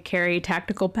everyday carry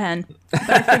tactical pen. But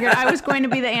I figured I was going to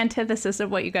be the antithesis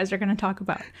of what you guys are going to talk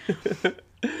about.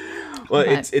 Well,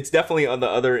 it's definitely on the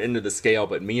other end of the scale,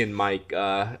 but me and Myke,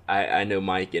 I know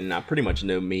Myke, and I pretty much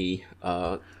know me.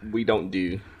 We don't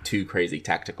do too crazy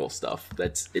tactical stuff.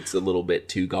 It's a little bit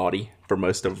too gaudy for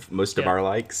most of our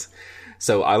likes.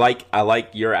 So I like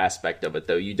your aspect of it,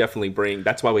 though. You definitely bring.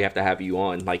 That's why we have to have you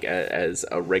on, like as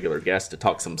a regular guest, to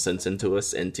talk some sense into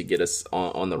us and to get us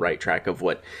on the right track of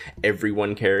what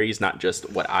everyone carries, not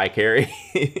just what I carry.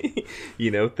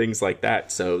 Things like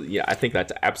that. So yeah, I think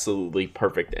that's absolutely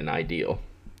perfect and ideal.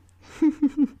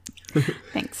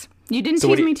 Thanks. You didn't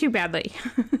tease me too badly.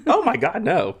 Oh my God,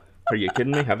 no! Are you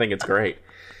kidding me? I think it's great.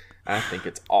 I think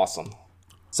it's awesome.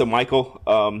 So Michael,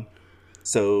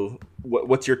 so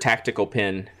what's your tactical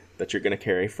pen that you're going to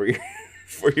carry for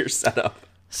your setup?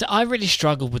 So I really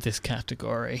struggled with this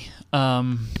category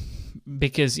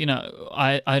because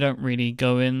I don't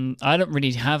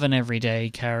really have an everyday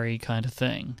carry kind of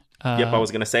thing. Yep, I was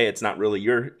going to say it's not really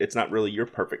your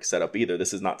perfect setup either.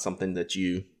 This is not something that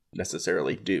you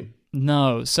necessarily do.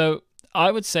 No, so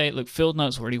I would say, look, field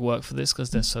notes really work for this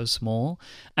because they're so small,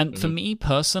 and for me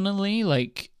personally,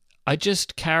 like I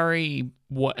just carry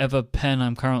whatever pen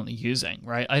I'm currently using,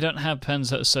 right? I don't have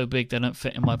pens that are so big they don't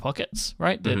fit in my pockets,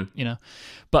 right?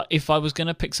 But if I was going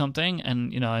to pick something,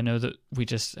 and I know that we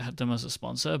just had them as a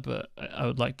sponsor, but I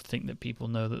would like to think that people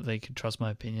know that they can trust my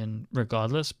opinion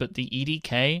regardless. But the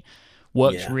EDK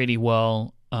works really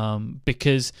well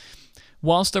because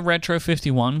whilst the Retro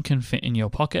 51 can fit in your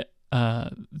pocket,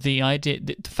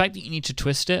 the fact that you need to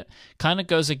twist it kind of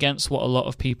goes against what a lot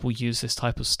of people use this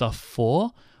type of stuff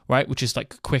for, right? Which is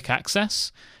like quick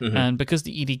access. And because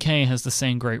the EDK has the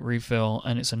same great refill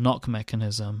and it's a knock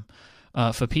mechanism,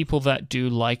 for people that do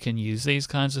like and use these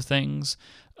kinds of things,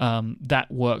 that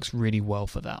works really well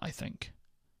for that, I think.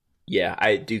 Yeah,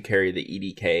 I do carry the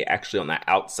EDK actually on the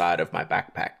outside of my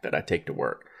backpack that I take to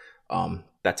work.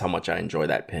 That's how much I enjoy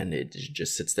that pen. It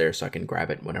just sits there so I can grab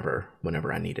it whenever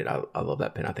I need it. I love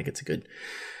that pen. I think it's a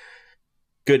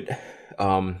good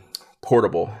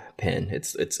portable pen.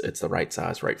 It's the right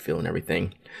size, right feel, and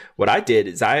everything. What I did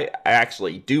is I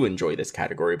actually do enjoy this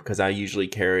category because I usually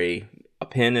carry a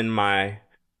pen in my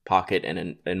pocket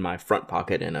and in my front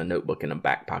pocket and a notebook in a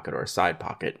back pocket or a side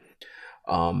pocket.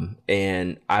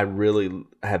 And I really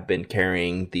have been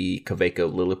carrying the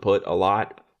Kaweco Lilliput a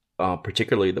lot.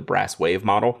 Particularly the brass wave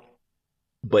model,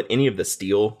 but any of the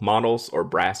steel models or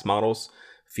brass models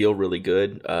feel really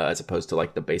good as opposed to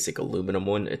like the basic aluminum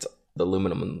one. The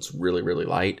aluminum one's really, really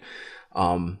light.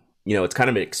 It's kind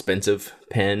of an expensive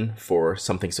pen for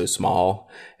something so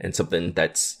small and something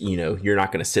that's, you're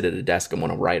not going to sit at a desk and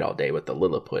want to write all day with the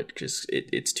Lilliput because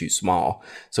it's too small.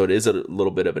 So it is a little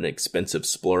bit of an expensive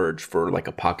splurge for like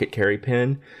a pocket carry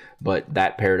pen, but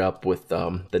that paired up with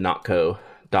the Notco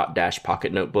Dot Dash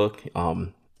pocket notebook.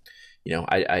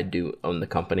 I do own the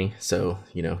company, so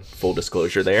full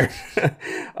disclosure there.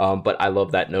 But I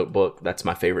love that notebook. That's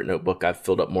my favorite notebook. I've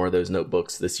filled up more of those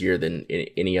notebooks this year than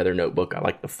any other notebook. I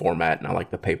like the format and I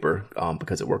like the paper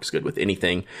because it works good with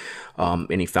anything,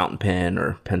 any fountain pen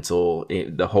or pencil,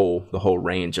 the whole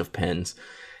range of pens.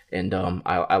 And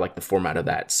I like the format of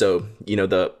that. So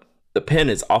the pen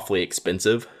is awfully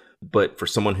expensive. But for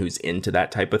someone who's into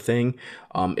that type of thing,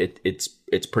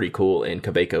 it's pretty cool. And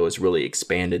Kaweco has really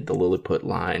expanded the Lilliput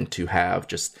line to have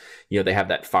just, they have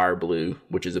that fire blue,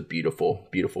 which is a beautiful,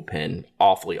 beautiful pen,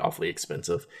 awfully, awfully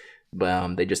expensive.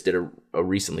 But they just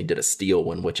recently did a steel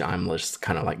one, which I'm just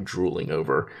kind of like drooling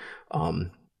over. And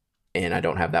I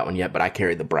don't have that one yet, but I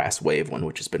carry the brass wave one,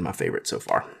 which has been my favorite so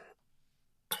far.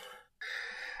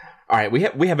 All right,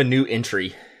 we have a new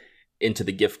entry into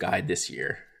the gift guide this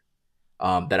year.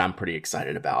 That I'm pretty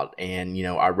excited about. And,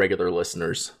 our regular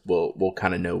listeners will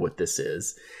kind of know what this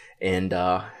is. And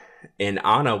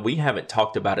Ana, we haven't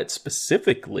talked about it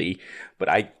specifically, but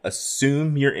I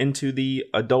assume you're into the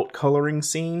adult coloring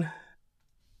scene.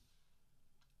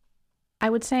 I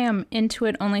would say I'm into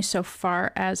it only so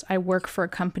far as I work for a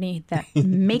company that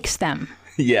makes them.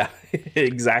 Yeah,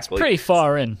 exactly. It's pretty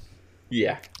far in.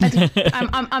 Yeah.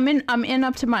 I'm in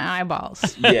up to my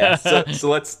eyeballs. Yeah. So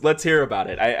let's hear about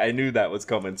it. I knew that was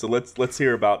coming. So let's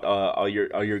hear about all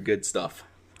your good stuff.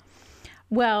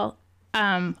 Well,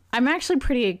 I'm actually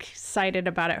pretty excited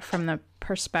about it from the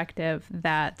perspective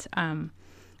that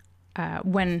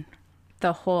when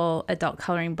the whole adult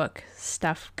coloring book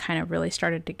stuff kind of really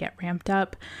started to get ramped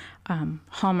up,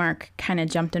 Hallmark kind of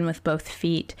jumped in with both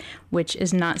feet, which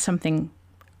is not something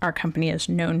our company is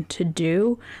known to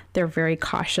do. They're very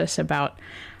cautious about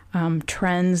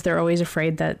trends. They're always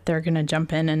afraid that they're going to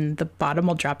jump in and the bottom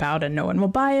will drop out and no one will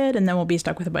buy it, and then we'll be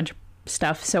stuck with a bunch of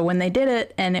stuff. So when they did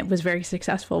it and it was very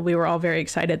successful, we were all very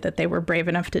excited that they were brave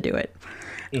enough to do it.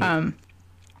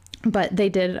 But they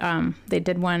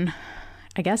did one,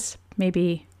 I guess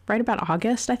maybe right about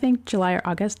August, I think July or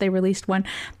August, they released one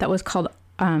that was called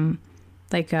I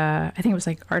think it was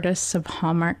like Artists of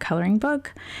Hallmark Coloring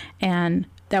Book. And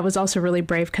that was also really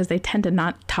brave because they tend to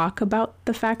not talk about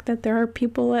the fact that there are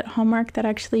people at Hallmark that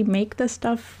actually make the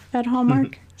stuff at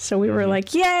Hallmark. So we were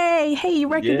like, yay, hey, you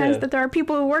recognize that there are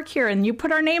people who work here and you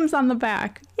put our names on the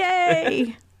back.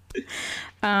 Yay.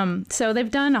 So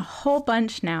they've done a whole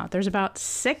bunch now. There's about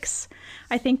 6,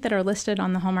 I think, that are listed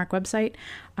on the Hallmark website.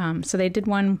 So they did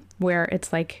one where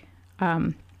it's like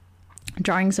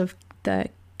drawings of the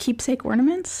keepsake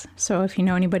ornaments. So if you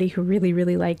know anybody who really,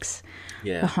 really likes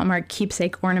the Hallmark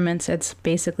keepsake ornaments, it's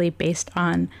basically based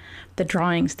on the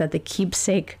drawings that the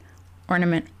keepsake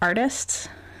ornament artists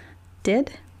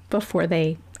did before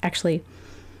they actually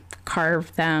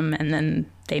carve them, and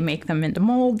then they make them into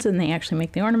molds and they actually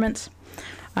make the ornaments.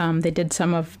 They did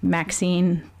some of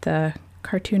Maxine, the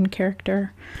cartoon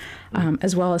character,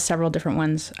 as well as several different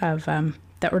ones of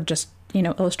that were just,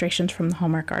 illustrations from the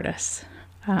Hallmark artists.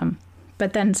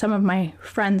 But then some of my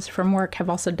friends from work have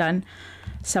also done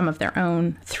some of their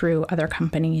own through other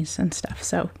companies and stuff.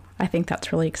 So I think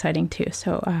that's really exciting too.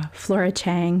 So Flora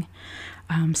Chang,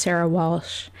 Sarah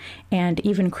Walsh, and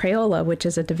even Crayola, which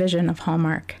is a division of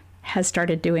Hallmark, has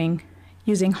started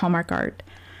using Hallmark art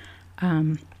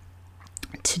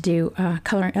to do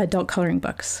adult coloring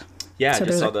books. Yeah, so I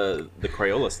just saw the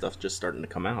Crayola stuff just starting to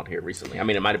come out here recently. I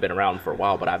mean, it might have been around for a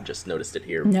while, but I've just noticed it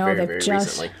here very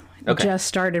recently. Just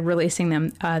started releasing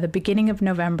them. The beginning of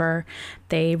November,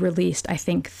 they released, I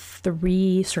think,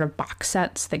 3 sort of box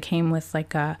sets that came with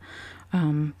like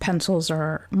pencils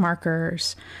or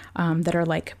markers that are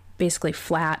like basically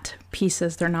flat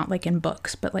pieces. They're not like in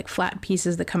books, but like flat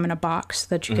pieces that come in a box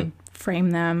that you could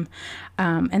frame them.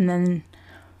 And then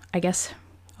I guess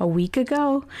a week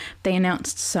ago, they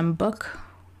announced some book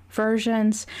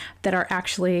versions that are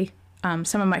actually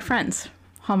some of my friends,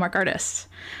 Hallmark artists.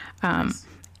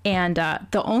 And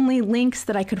the only links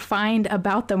that I could find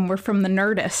about them were from the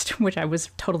Nerdist, which I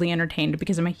was totally entertained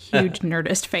because I'm a huge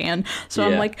Nerdist fan. So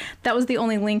I'm like, that was the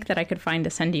only link that I could find to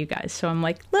send to you guys. So I'm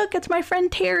like, look, it's my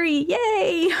friend Terry.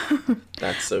 Yay.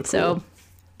 That's so cool.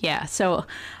 So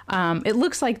it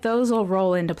looks like those will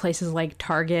roll into places like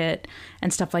Target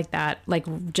and stuff like that, like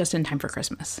just in time for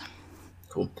Christmas.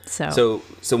 Cool. So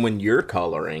when you're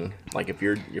coloring, like if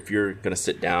you're gonna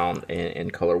sit down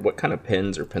and color, what kind of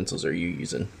pens or pencils are you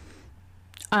using?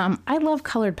 I love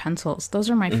colored pencils. Those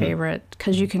are my favorite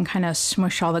because you can kind of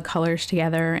smush all the colors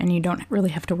together and you don't really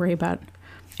have to worry about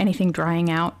anything drying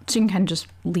out. So you can kind of just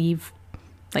leave,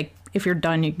 like if you're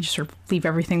done, you can just sort of leave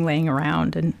everything laying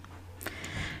around and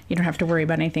you don't have to worry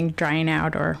about anything drying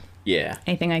out or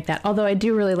anything like that. Although I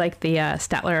do really like the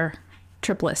Statler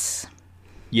triplets.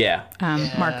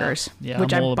 Markers,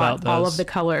 which I bought all of the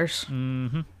colors.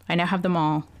 I now have them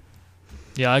all.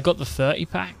 Yeah, I got the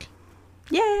 30-pack.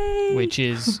 Yay! Which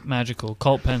is magical.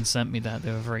 Colt Pen sent me that.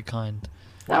 They were very kind.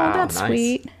 Wow, that's nice.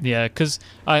 Sweet. Yeah, because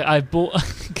I bought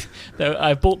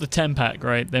I bought the 10-pack,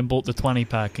 right? Then bought the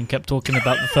 20-pack and kept talking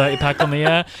about the 30-pack on the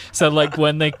air. So, like,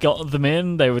 when they got them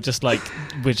in, they were just like,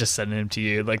 we're just sending them to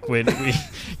you. Like,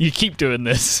 you keep doing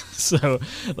this. So,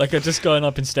 like, I'm just going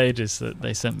up in stages that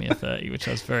they sent me a 30, which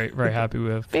I was very, very happy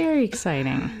with. Very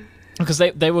exciting. Because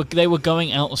they were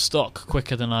going out of stock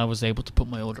quicker than I was able to put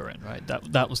my order in, right?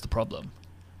 That was the problem.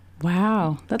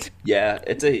 Wow.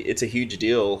 It's a huge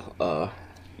deal.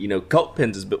 Cult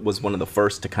Pens was one of the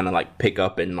first to kind of like pick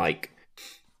up and like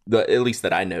at least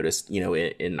that I noticed,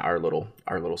 in our little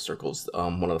circles,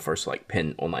 one of the first like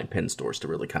online pen stores to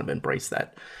really kind of embrace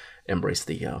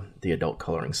the adult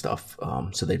coloring stuff.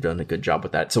 So they've done a good job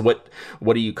with that. So what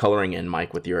are you coloring in,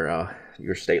 Myke, with your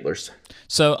staplers?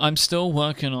 So I'm still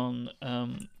working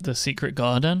on the Secret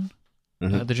Garden,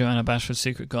 the Joanna Bashford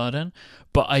Secret Garden,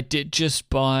 but I did just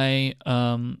buy.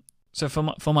 So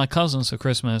for my cousins for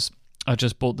Christmas, I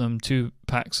just bought them 2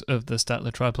 packs of the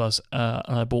Statler Tri Plus.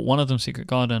 And I bought one of them Secret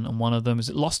Garden, and one of them, is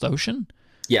it Lost Ocean?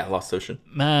 Yeah, Lost Ocean.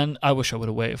 Man, I wish I would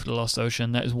have waited for the Lost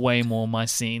Ocean. That is way more my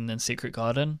scene than Secret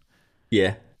Garden.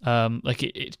 Yeah.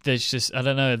 Like there's just, I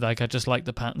don't know, like I just like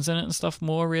the patterns in it and stuff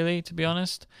more, really, to be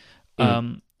honest.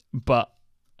 But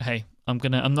hey, I'm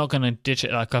not gonna ditch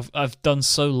it. Like I've done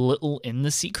so little in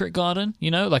the Secret Garden, you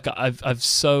know, like I've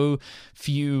so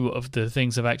few of the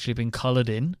things have actually been colored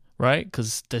in, right?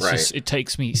 Because just it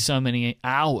takes me so many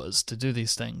hours to do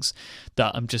these things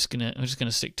that I'm just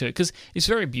gonna stick to it because it's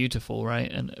very beautiful,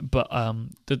 right? But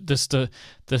the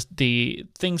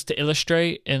things to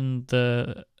illustrate in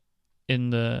the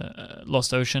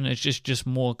Lost Ocean, it's just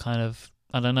more kind of,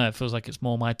 I don't know, it feels like it's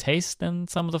more my taste than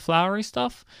some of the flowery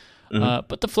stuff.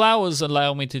 But the flowers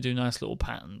allow me to do nice little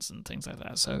patterns and things like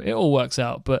that, so it all works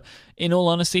out. But in all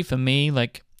honesty, for me,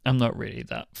 like, I'm not really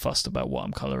that fussed about what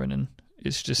I'm coloring in.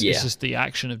 It's just the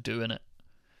action of doing it.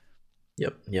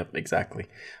 Yep, exactly.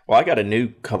 Well, I got a new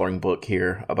coloring book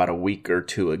here about a week or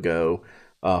two ago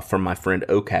from my friend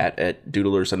OCAT at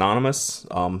Doodlers Anonymous.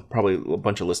 Probably a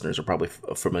bunch of listeners are probably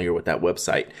familiar with that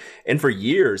website. And for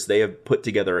years, they have put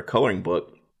together a coloring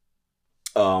book,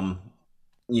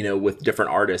 with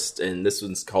different artists. And this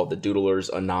one's called the Doodlers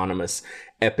Anonymous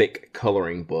Epic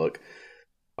Coloring Book.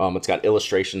 It's got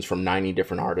illustrations from 90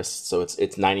 different artists. So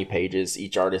it's 90 pages.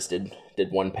 Each artist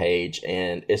did one page.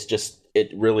 And it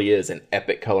really is an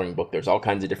epic coloring book. There's all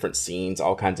kinds of different scenes,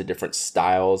 all kinds of different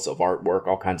styles of artwork,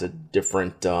 all kinds of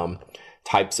different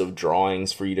types of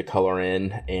drawings for you to color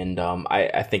in. And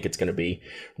I think it's going to be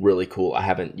really cool. I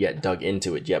haven't yet dug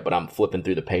into it yet, but I'm flipping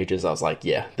through the pages. I was like,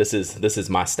 yeah, this is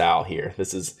my style here.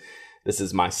 This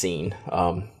is my scene,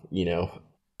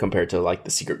 compared to like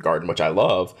the Secret Garden, which I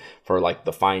love for like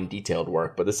the fine detailed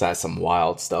work, but this has some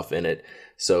wild stuff in it.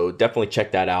 So definitely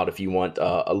check that out if you want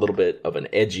a little bit of an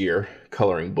edgier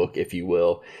coloring book, if you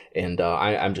will. And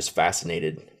I'm just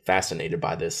fascinated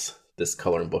by this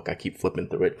coloring book. I keep flipping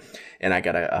through it, and I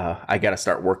gotta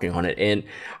start working on it. And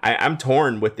I'm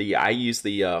torn with I use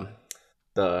the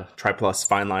Tri Plus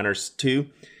fine liners too,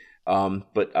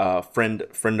 but friend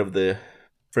of the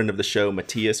show,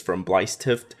 Matthias from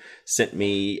Blystift, sent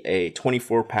me a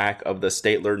 24 pack of the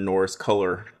Staedtler Norris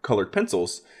colored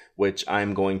pencils, which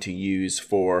I'm going to use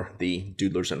for the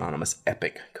Doodlers Anonymous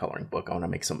Epic coloring book. I want to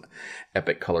make some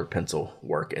epic colored pencil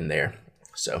work in there.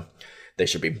 So that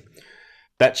should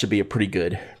be a pretty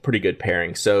good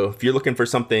pairing. So if you're looking for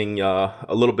something a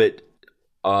little bit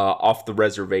off the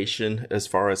reservation as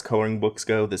far as coloring books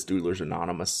go, this Doodlers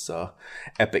Anonymous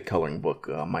Epic coloring book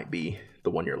might be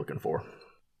the one you're looking for.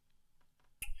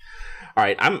 All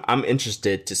right, I'm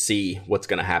interested to see what's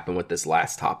going to happen with this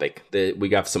last topic. We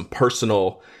got some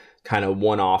personal kind of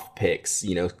one-off picks,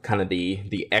 kind of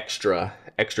the extra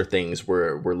things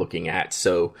we're looking at.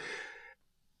 So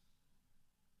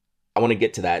I want to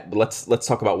get to that, but let's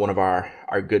talk about one of our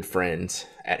good friends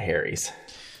at Harry's.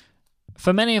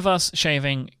 For many of us,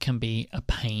 shaving can be a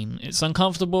pain. It's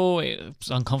uncomfortable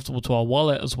to our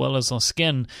wallet as well as our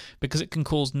skin because it can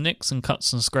cause nicks and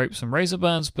cuts and scrapes and razor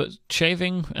burns, but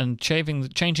changing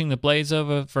the blades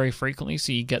over very frequently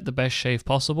so you get the best shave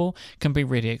possible can be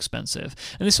really expensive.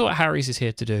 And this is what Harry's is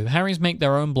here to do. Harry's make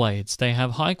their own blades. They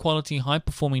have high quality, high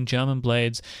performing German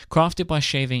blades crafted by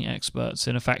shaving experts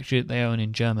in a factory that they own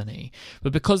in Germany.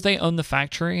 But because they own the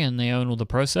factory and they own all the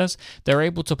process, they're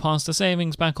able to pass the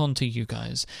savings back on to you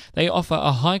guys. They offer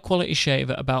a high quality shave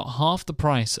at about half the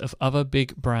price of other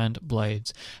big brand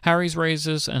blades. Harry's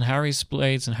razors and Harry's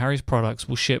blades and Harry's products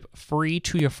will ship free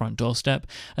to your front doorstep,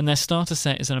 and their starter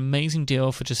set is an amazing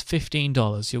deal for just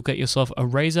 $15. You'll get yourself a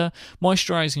razor,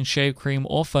 moisturizing shave cream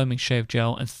or foaming shave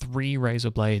gel, and 3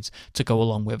 razor blades to go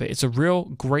along with it. It's a real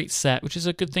great set, which is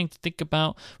a good thing to think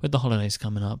about with the holidays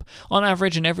coming up. On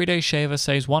average, an everyday shaver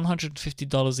saves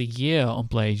 $150 a year on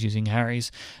blades using Harry's,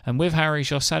 and with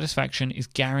Harry's, your satisfaction is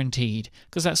guaranteed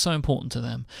because that's so important to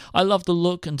them. I love the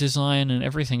look and design and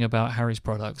everything about Harry's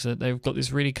products. They've got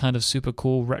this really kind of super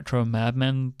cool retro Mad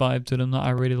Men vibe to them that I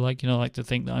really like. I like to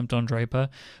think that I'm Don Draper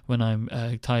when I'm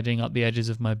tidying up the edges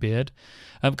of my beard,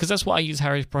 because that's what I use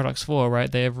Harry's products for,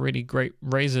 right? They have really great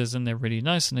razors and they're really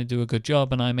nice and they do a good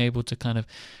job, and I'm able to kind of,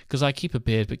 because I keep a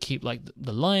beard but keep like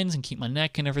the lines and keep my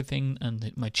neck and everything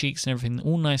and my cheeks and everything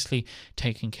all nicely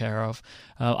taken care of.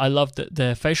 I love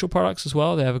their facial products as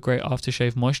well. They have a great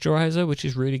aftershave moisturizer, which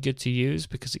is really good to use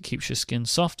because it keeps your skin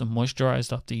soft and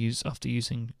moisturized after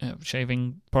using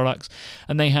shaving products.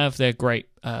 And they have their great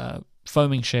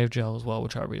foaming shave gel as well,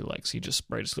 which I really like. So you just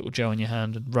spray this little gel in your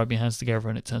hand and rub your hands together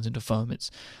and it turns into foam. It's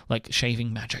like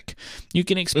shaving magic. You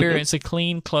can experience a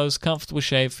clean, close, comfortable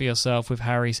shave for yourself with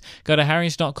Harry's. Go to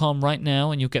harrys.com right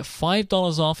now and you'll get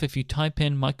 $5 off if you type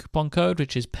in my coupon code,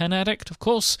 which is PenAddict, of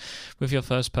course, with your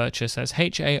first purchase. That's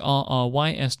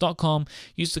HARRYS.com.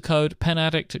 Use the code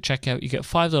PenAddict at checkout. You get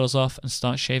 $5 off and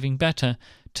start shaving better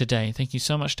today. Thank you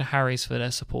so much to Harry's for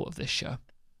their support of this show.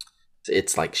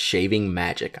 It's like shaving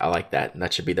magic. I like that.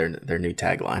 That should be their new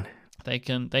tagline. They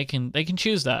can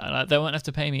choose that. They won't have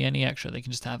to pay me any extra. They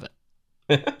can just have it.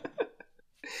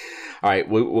 All right.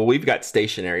 Well, we've got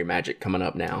stationery magic coming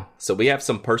up now. So we have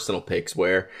some personal picks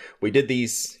where we did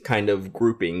these kind of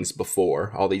groupings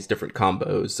before, all these different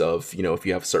combos of, if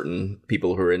you have certain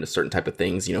people who are into certain type of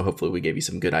things, hopefully we gave you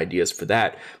some good ideas for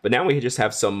that. But now we just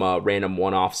have some random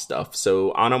one-off stuff.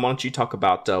 So Ana, why don't you talk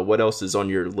about what else is on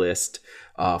your list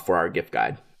for our gift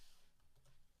guide?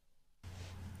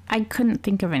 I couldn't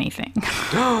think of anything.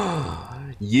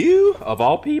 You, of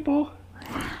all people?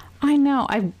 I know.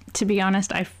 To be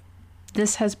honest,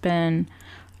 this has been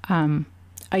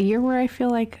a year where I feel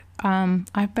like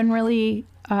I've been really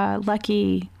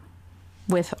lucky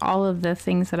with all of the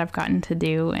things that I've gotten to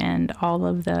do and all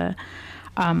of the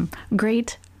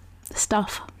great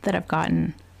stuff that I've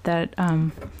gotten. That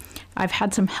I've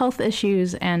had some health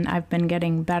issues and I've been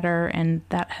getting better, and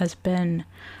that has been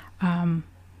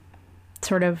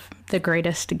sort of the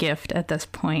greatest gift at this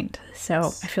point.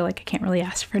 So I feel like I can't really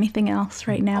ask for anything else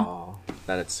right now. Oh,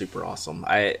 that is super awesome.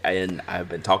 I've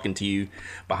been talking to you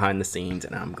behind the scenes,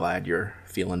 and I'm glad you're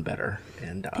feeling better.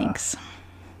 And thanks.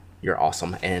 You're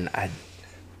awesome, and I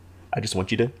just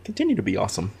want you to continue to be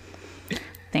awesome.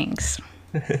 Thanks.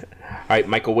 All right,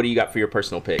 Michael, what do you got for your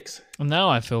personal picks? Now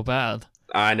I feel bad.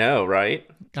 I know, right?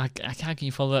 How can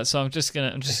you follow that? So I'm just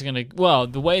gonna. Well,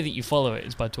 the way that you follow it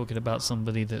is by talking about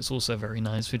somebody that's also very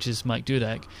nice, which is Myke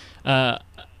Dudek.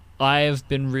 I've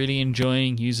been really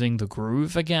enjoying using the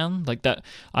Groove again. Like that,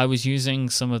 I was using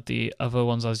some of the other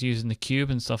ones. I was using the Cube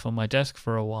and stuff on my desk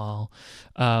for a while,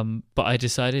 but I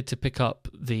decided to pick up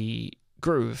the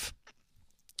Groove,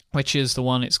 which is the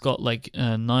one. It's got like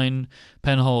 9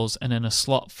 pen holes and then a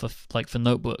slot for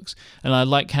notebooks. And I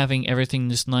like having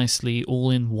everything just nicely all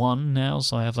in one now.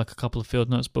 So I have like a couple of field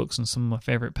notes books and some of my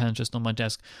favorite pens just on my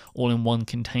desk, all in one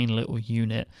contained little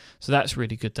unit. So that's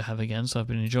really good to have again. So I've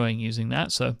been enjoying using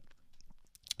that. So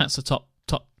that's the top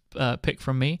pick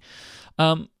from me.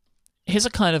 Here's a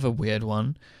kind of a weird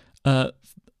one.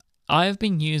 I've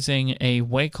been using a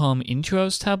Wacom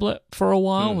Intros tablet for a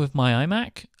while with my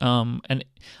iMac, and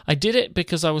I did it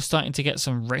because I was starting to get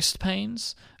some wrist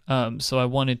pains, so I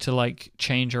wanted to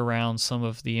change around some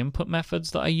of the input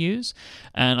methods that I use,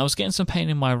 and I was getting some pain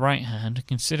in my right hand.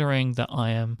 Considering that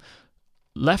I am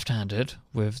left-handed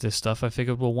with this stuff, I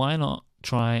figured, well, why not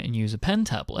try and use a pen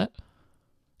tablet?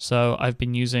 So I've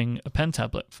been using a pen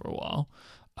tablet for a while,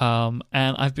 and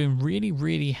I've been really,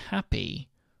 really happy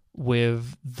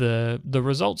with the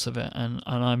results of it, and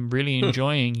I'm really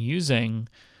enjoying using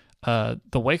the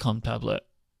Wacom tablet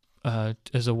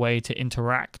as a way to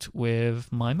interact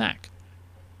with my Mac.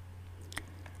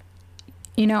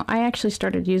 I actually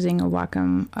started using a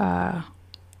Wacom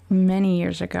many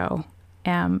years ago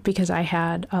because I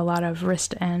had a lot of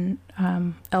wrist and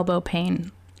elbow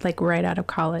pain right out of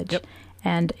college. Yep.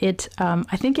 And it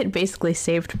I think it basically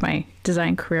saved my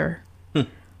design career.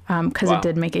 Because It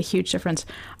did make a huge difference.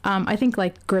 I think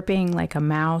gripping a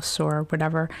mouse or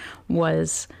whatever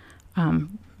was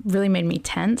really made me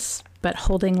tense, but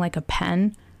holding a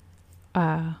pen,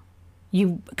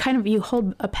 you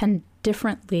hold a pen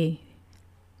differently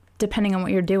depending on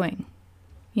what you're doing,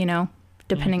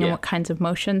 depending on what kinds of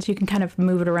motions. You can kind of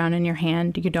move it around in your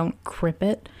hand. You don't grip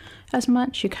it as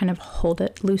much. You kind of hold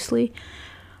it loosely.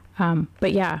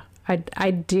 But yeah,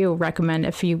 I do recommend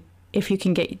if you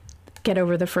can get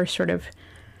over the first sort of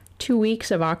 2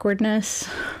 weeks of awkwardness.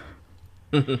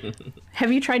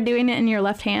 Have you tried doing it in your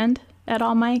left hand at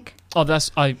all, Myke? Oh,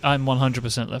 I'm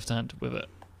 100% left-handed with it.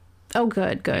 Oh,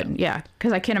 good. Yeah,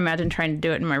 because I can't imagine trying to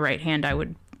do it in my right hand. I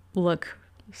would look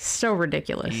so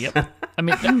ridiculous. Yep. I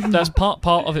mean, that's part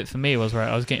of it for me was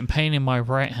I was getting pain in my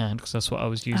right hand because that's what I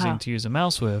was using to use a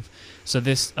mouse with. So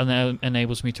this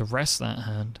enables me to rest that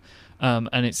hand,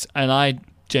 and I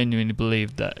genuinely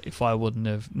believe that if I wouldn't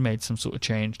have made some sort of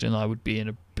change, then I would be in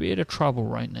a bit of trouble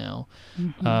right now.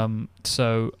 Mm-hmm.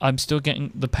 So I'm still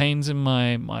getting the pains in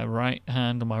my right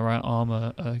hand and my right arm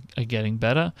are getting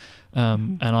better,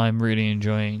 and I'm really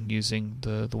enjoying using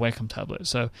the Wacom tablet.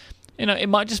 So it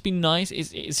might just be nice.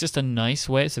 It's just a nice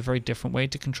way. It's a very different way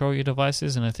to control your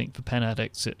devices, and I think for pen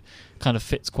addicts, it kind of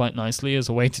fits quite nicely as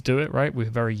a way to do it. Right, we're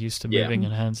very used to moving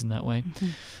our hands in that way.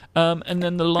 And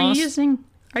then the last.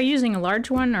 Are you using a large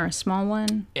one or a small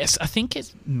one? Yes, I think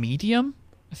it's medium.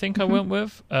 I think I went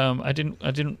with. I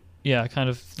didn't. Yeah, kind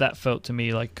of that felt to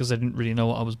me like because I didn't really know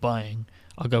what I was buying.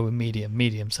 I'll go with medium.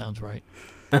 Medium sounds right.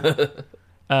 Because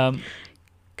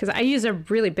I use a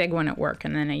really big one at work,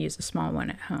 and then I use a small one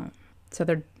at home. So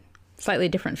they're slightly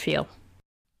different feel.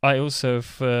 I also,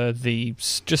 for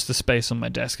just the space on my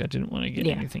desk, I didn't want to get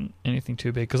anything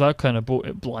too big because I kind of bought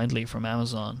it blindly from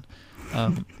Amazon.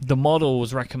 The model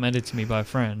was recommended to me by a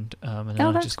friend, and then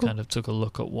I just kind of took a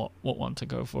look at what one to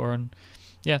go for, and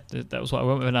yeah, that was what I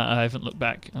went with, and I haven't looked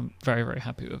back. I'm very, very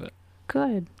happy with it.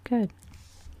 Good.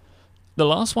 The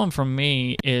last one from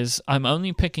me is I'm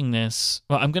only picking this.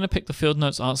 Well, I'm going to pick the Field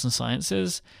Notes Arts and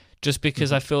Sciences just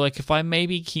because I feel like if I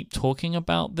maybe keep talking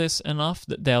about this enough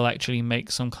that they'll actually make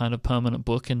some kind of permanent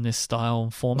book in this style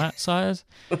and format size.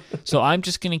 So I'm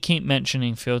just going to keep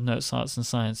mentioning Field Notes Arts and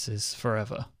Sciences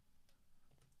forever.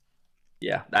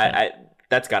 Yeah,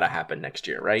 that's got to happen next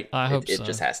year, right? I hope so. It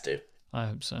just has to. I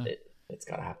hope so. It's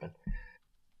got to happen.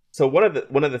 So one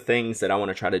of the things that I want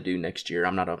to try to do next year,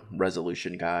 I'm not a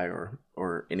resolution guy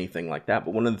or anything like that,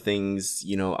 but one of the things,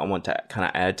 I want to kind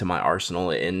of add to my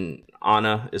arsenal, and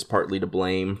Ana is partly to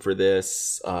blame for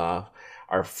this.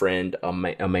 Our friend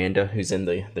Amanda, who's in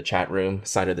the chat room,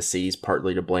 Side of the Seas,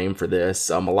 partly to blame for this.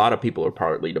 A lot of people are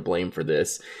partly to blame for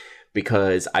this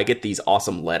because I get these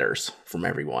awesome letters from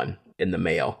everyone in the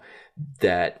mail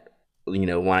that,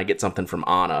 when I get something from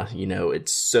Ana,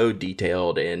 it's so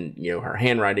detailed and, her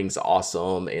handwriting's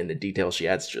awesome and the detail she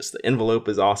adds, just the envelope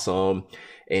is awesome.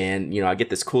 And, I get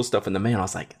this cool stuff in the mail. I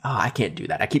was like, I can't do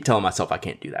that. I keep telling myself I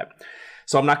can't do that.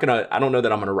 So I don't know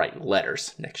that I'm going to write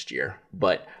letters next year,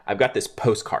 but I've got this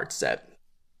postcard set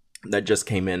that just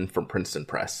came in from Princeton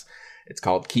Press. It's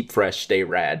called Keep Fresh, Stay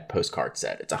Rad postcard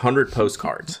set. It's 100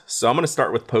 postcards. So I'm going to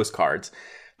start with postcards,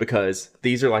 because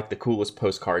these are like the coolest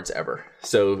postcards ever.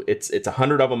 So it's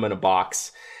 100 of them in a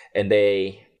box, and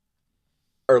they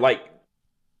are like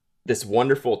this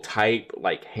wonderful type,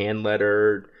 like hand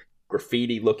lettered,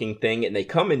 graffiti looking thing, and they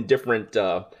come in different.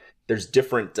 There's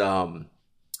different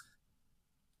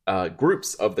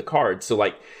groups of the cards. So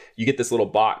like you get this little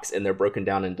box, and they're broken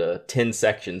down into 10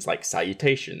 sections, like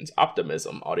salutations,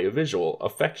 optimism, audiovisual,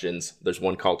 affections. There's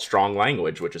one called strong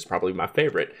language, which is probably my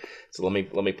favorite. So let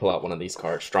me pull out one of these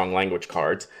cards, strong language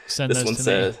cards. This one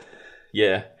says,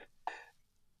 yeah.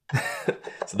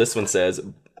 So this one says,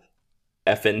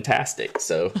 effing-tastic.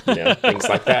 So, things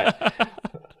like that.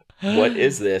 What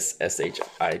is this?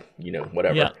 SHI,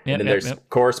 whatever. Yeah, and then there's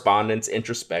correspondence,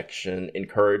 introspection,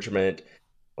 encouragement.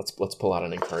 Let's pull out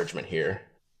an encouragement here.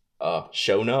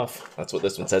 Show enough. That's what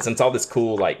this one says. And it's all this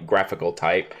cool, like, graphical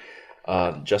type,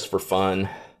 just for fun.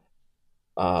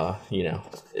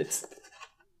 It's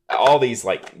all these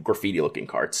like graffiti looking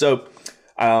cards. So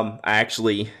I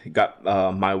actually got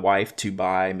my wife to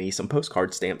buy me some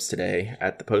postcard stamps today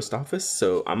at the post office.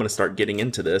 So I'm going to start getting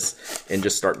into this and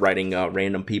just start writing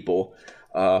random people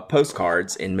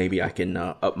postcards, and maybe I can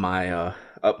up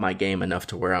my game enough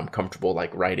to where I'm comfortable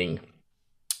like writing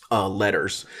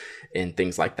letters and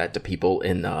things like that to people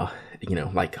in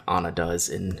like Ana does.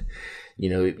 And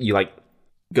you like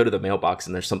go to the mailbox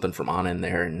and there's something from Ana in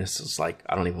there, and this is like,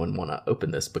 I don't even want to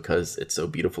open this because it's so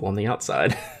beautiful on the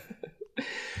outside.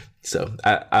 So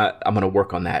I'm going to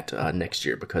work on that next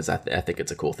year, because I think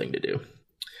it's a cool thing to do.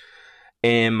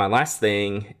 And my last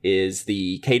thing is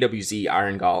the KWZ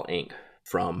Iron Gall ink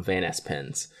from Van Ness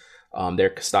Pens.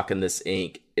 They're stocking this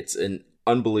ink. It's an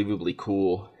unbelievably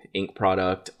cool ink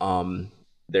product.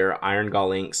 They're iron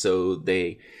gall ink, so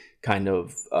they kind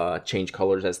of change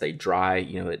colors as they dry.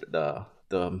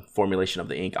 The formulation of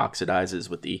the ink oxidizes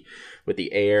with the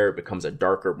air. It becomes a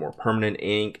darker, more permanent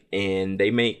ink, and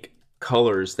they make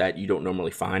colors that you don't normally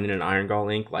find in an iron gall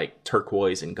ink, like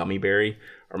turquoise and gummy berry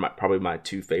are probably my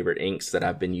two favorite inks that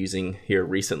I've been using here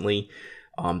recently.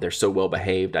 They're so well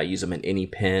behaved. I use them in any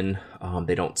pen.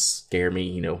 They don't scare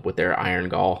me, with their iron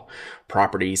gall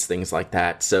properties, things like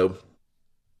that. So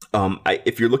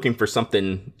if you're looking for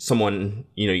someone,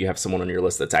 you have someone on your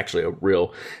list that's actually a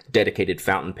real dedicated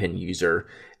fountain pen user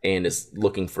and is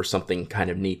looking for something kind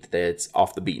of neat that's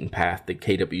off the beaten path, the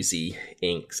KWZ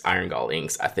inks, iron gall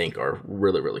inks, I think are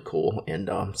really, really cool, and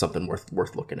something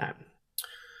worth looking at.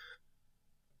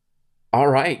 All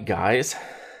right, guys,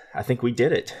 I think we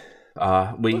did it.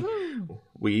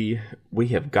 We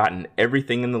have gotten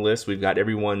everything in the list. We've got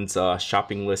everyone's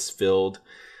shopping list filled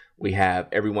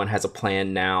everyone has a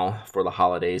plan now for the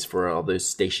holidays for all those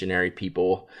stationery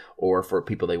people or for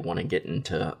people they want to get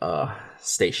into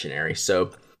stationery.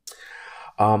 So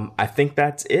I think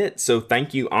that's it. So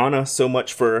thank you, Ana, so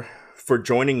much for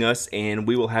joining us, and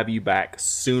we will have you back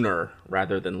sooner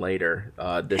rather than later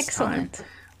this Excellent. time.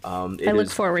 I look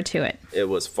forward to it. It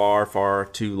was far, far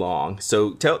too long.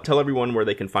 So tell everyone where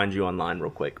they can find you online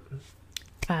real quick.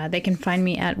 They can find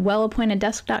me at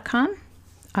wellappointeddesk.com.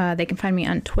 They can find me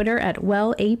on Twitter at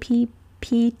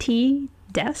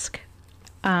WellAppPTDesk.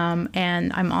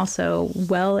 And I'm also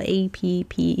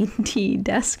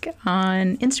WellAppTDesk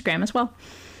on Instagram as well.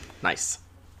 Nice.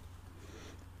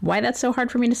 Why that's so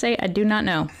hard for me to say, I do not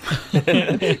know.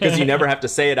 Because you never have to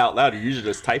say it out loud. You're usually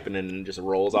just typing it and it just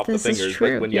rolls off the fingers.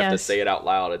 But when you have to say it out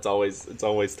loud, it's always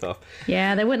tough.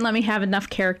 Yeah, they wouldn't let me have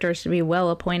enough characters to be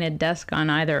well-appointed desk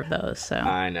on either of those. So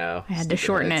I know. I had to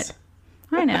shorten it.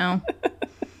 I know.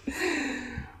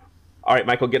 All right,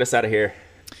 Michael, get us out of here.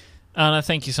 Anna,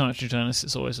 thank you so much for joining us.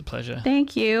 It's always a pleasure.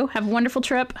 Thank you. Have a wonderful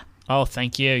trip. Oh,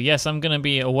 thank you. Yes, I'm going to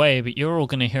be away, but you're all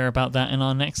going to hear about that in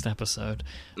our next episode,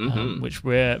 which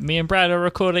me and Brad are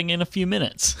recording in a few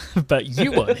minutes, but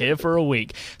you won't hear for a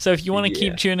week. So if you want to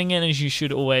keep tuning in, as you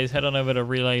should always, head on over to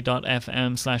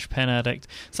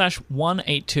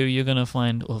relay.fm/penaddict/182. You're going to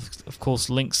find, of course,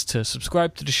 links to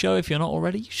subscribe to the show. If you're not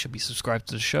already, you should be subscribed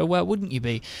to the show. Where wouldn't you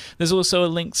be? There's also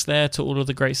links there to all of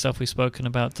the great stuff we've spoken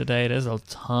about today. There's a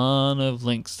ton of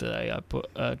links today.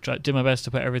 I did my best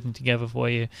to put everything together for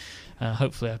you.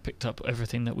 Hopefully I picked up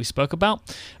everything that we spoke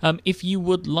about. If you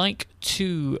would like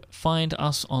to find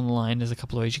us online, there's a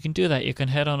couple of ways you can do that. You can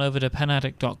head on over to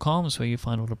penaddict.com. That's where you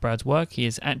find all of Brad's work. He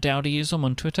is at Dowdyism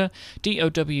on Twitter,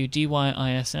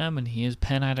 DOWDYISM, and he is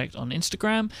penaddict on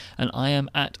Instagram. And I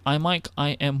am at Myke,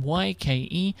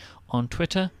 IMYKE, on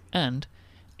Twitter and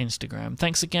Instagram.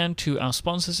 Thanks again to our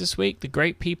sponsors this week, the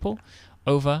great people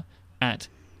over at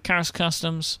Karis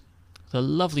Customs, the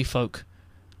lovely folk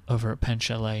over at Pen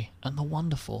Chalet, and the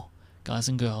wonderful guys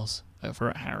and girls over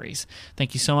at Harry's.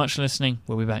 Thank you so much for listening.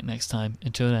 We'll be back next time.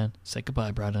 Until then, say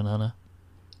goodbye, Brad and Anna.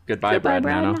 Goodbye, Brad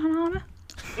and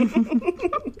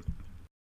Anna.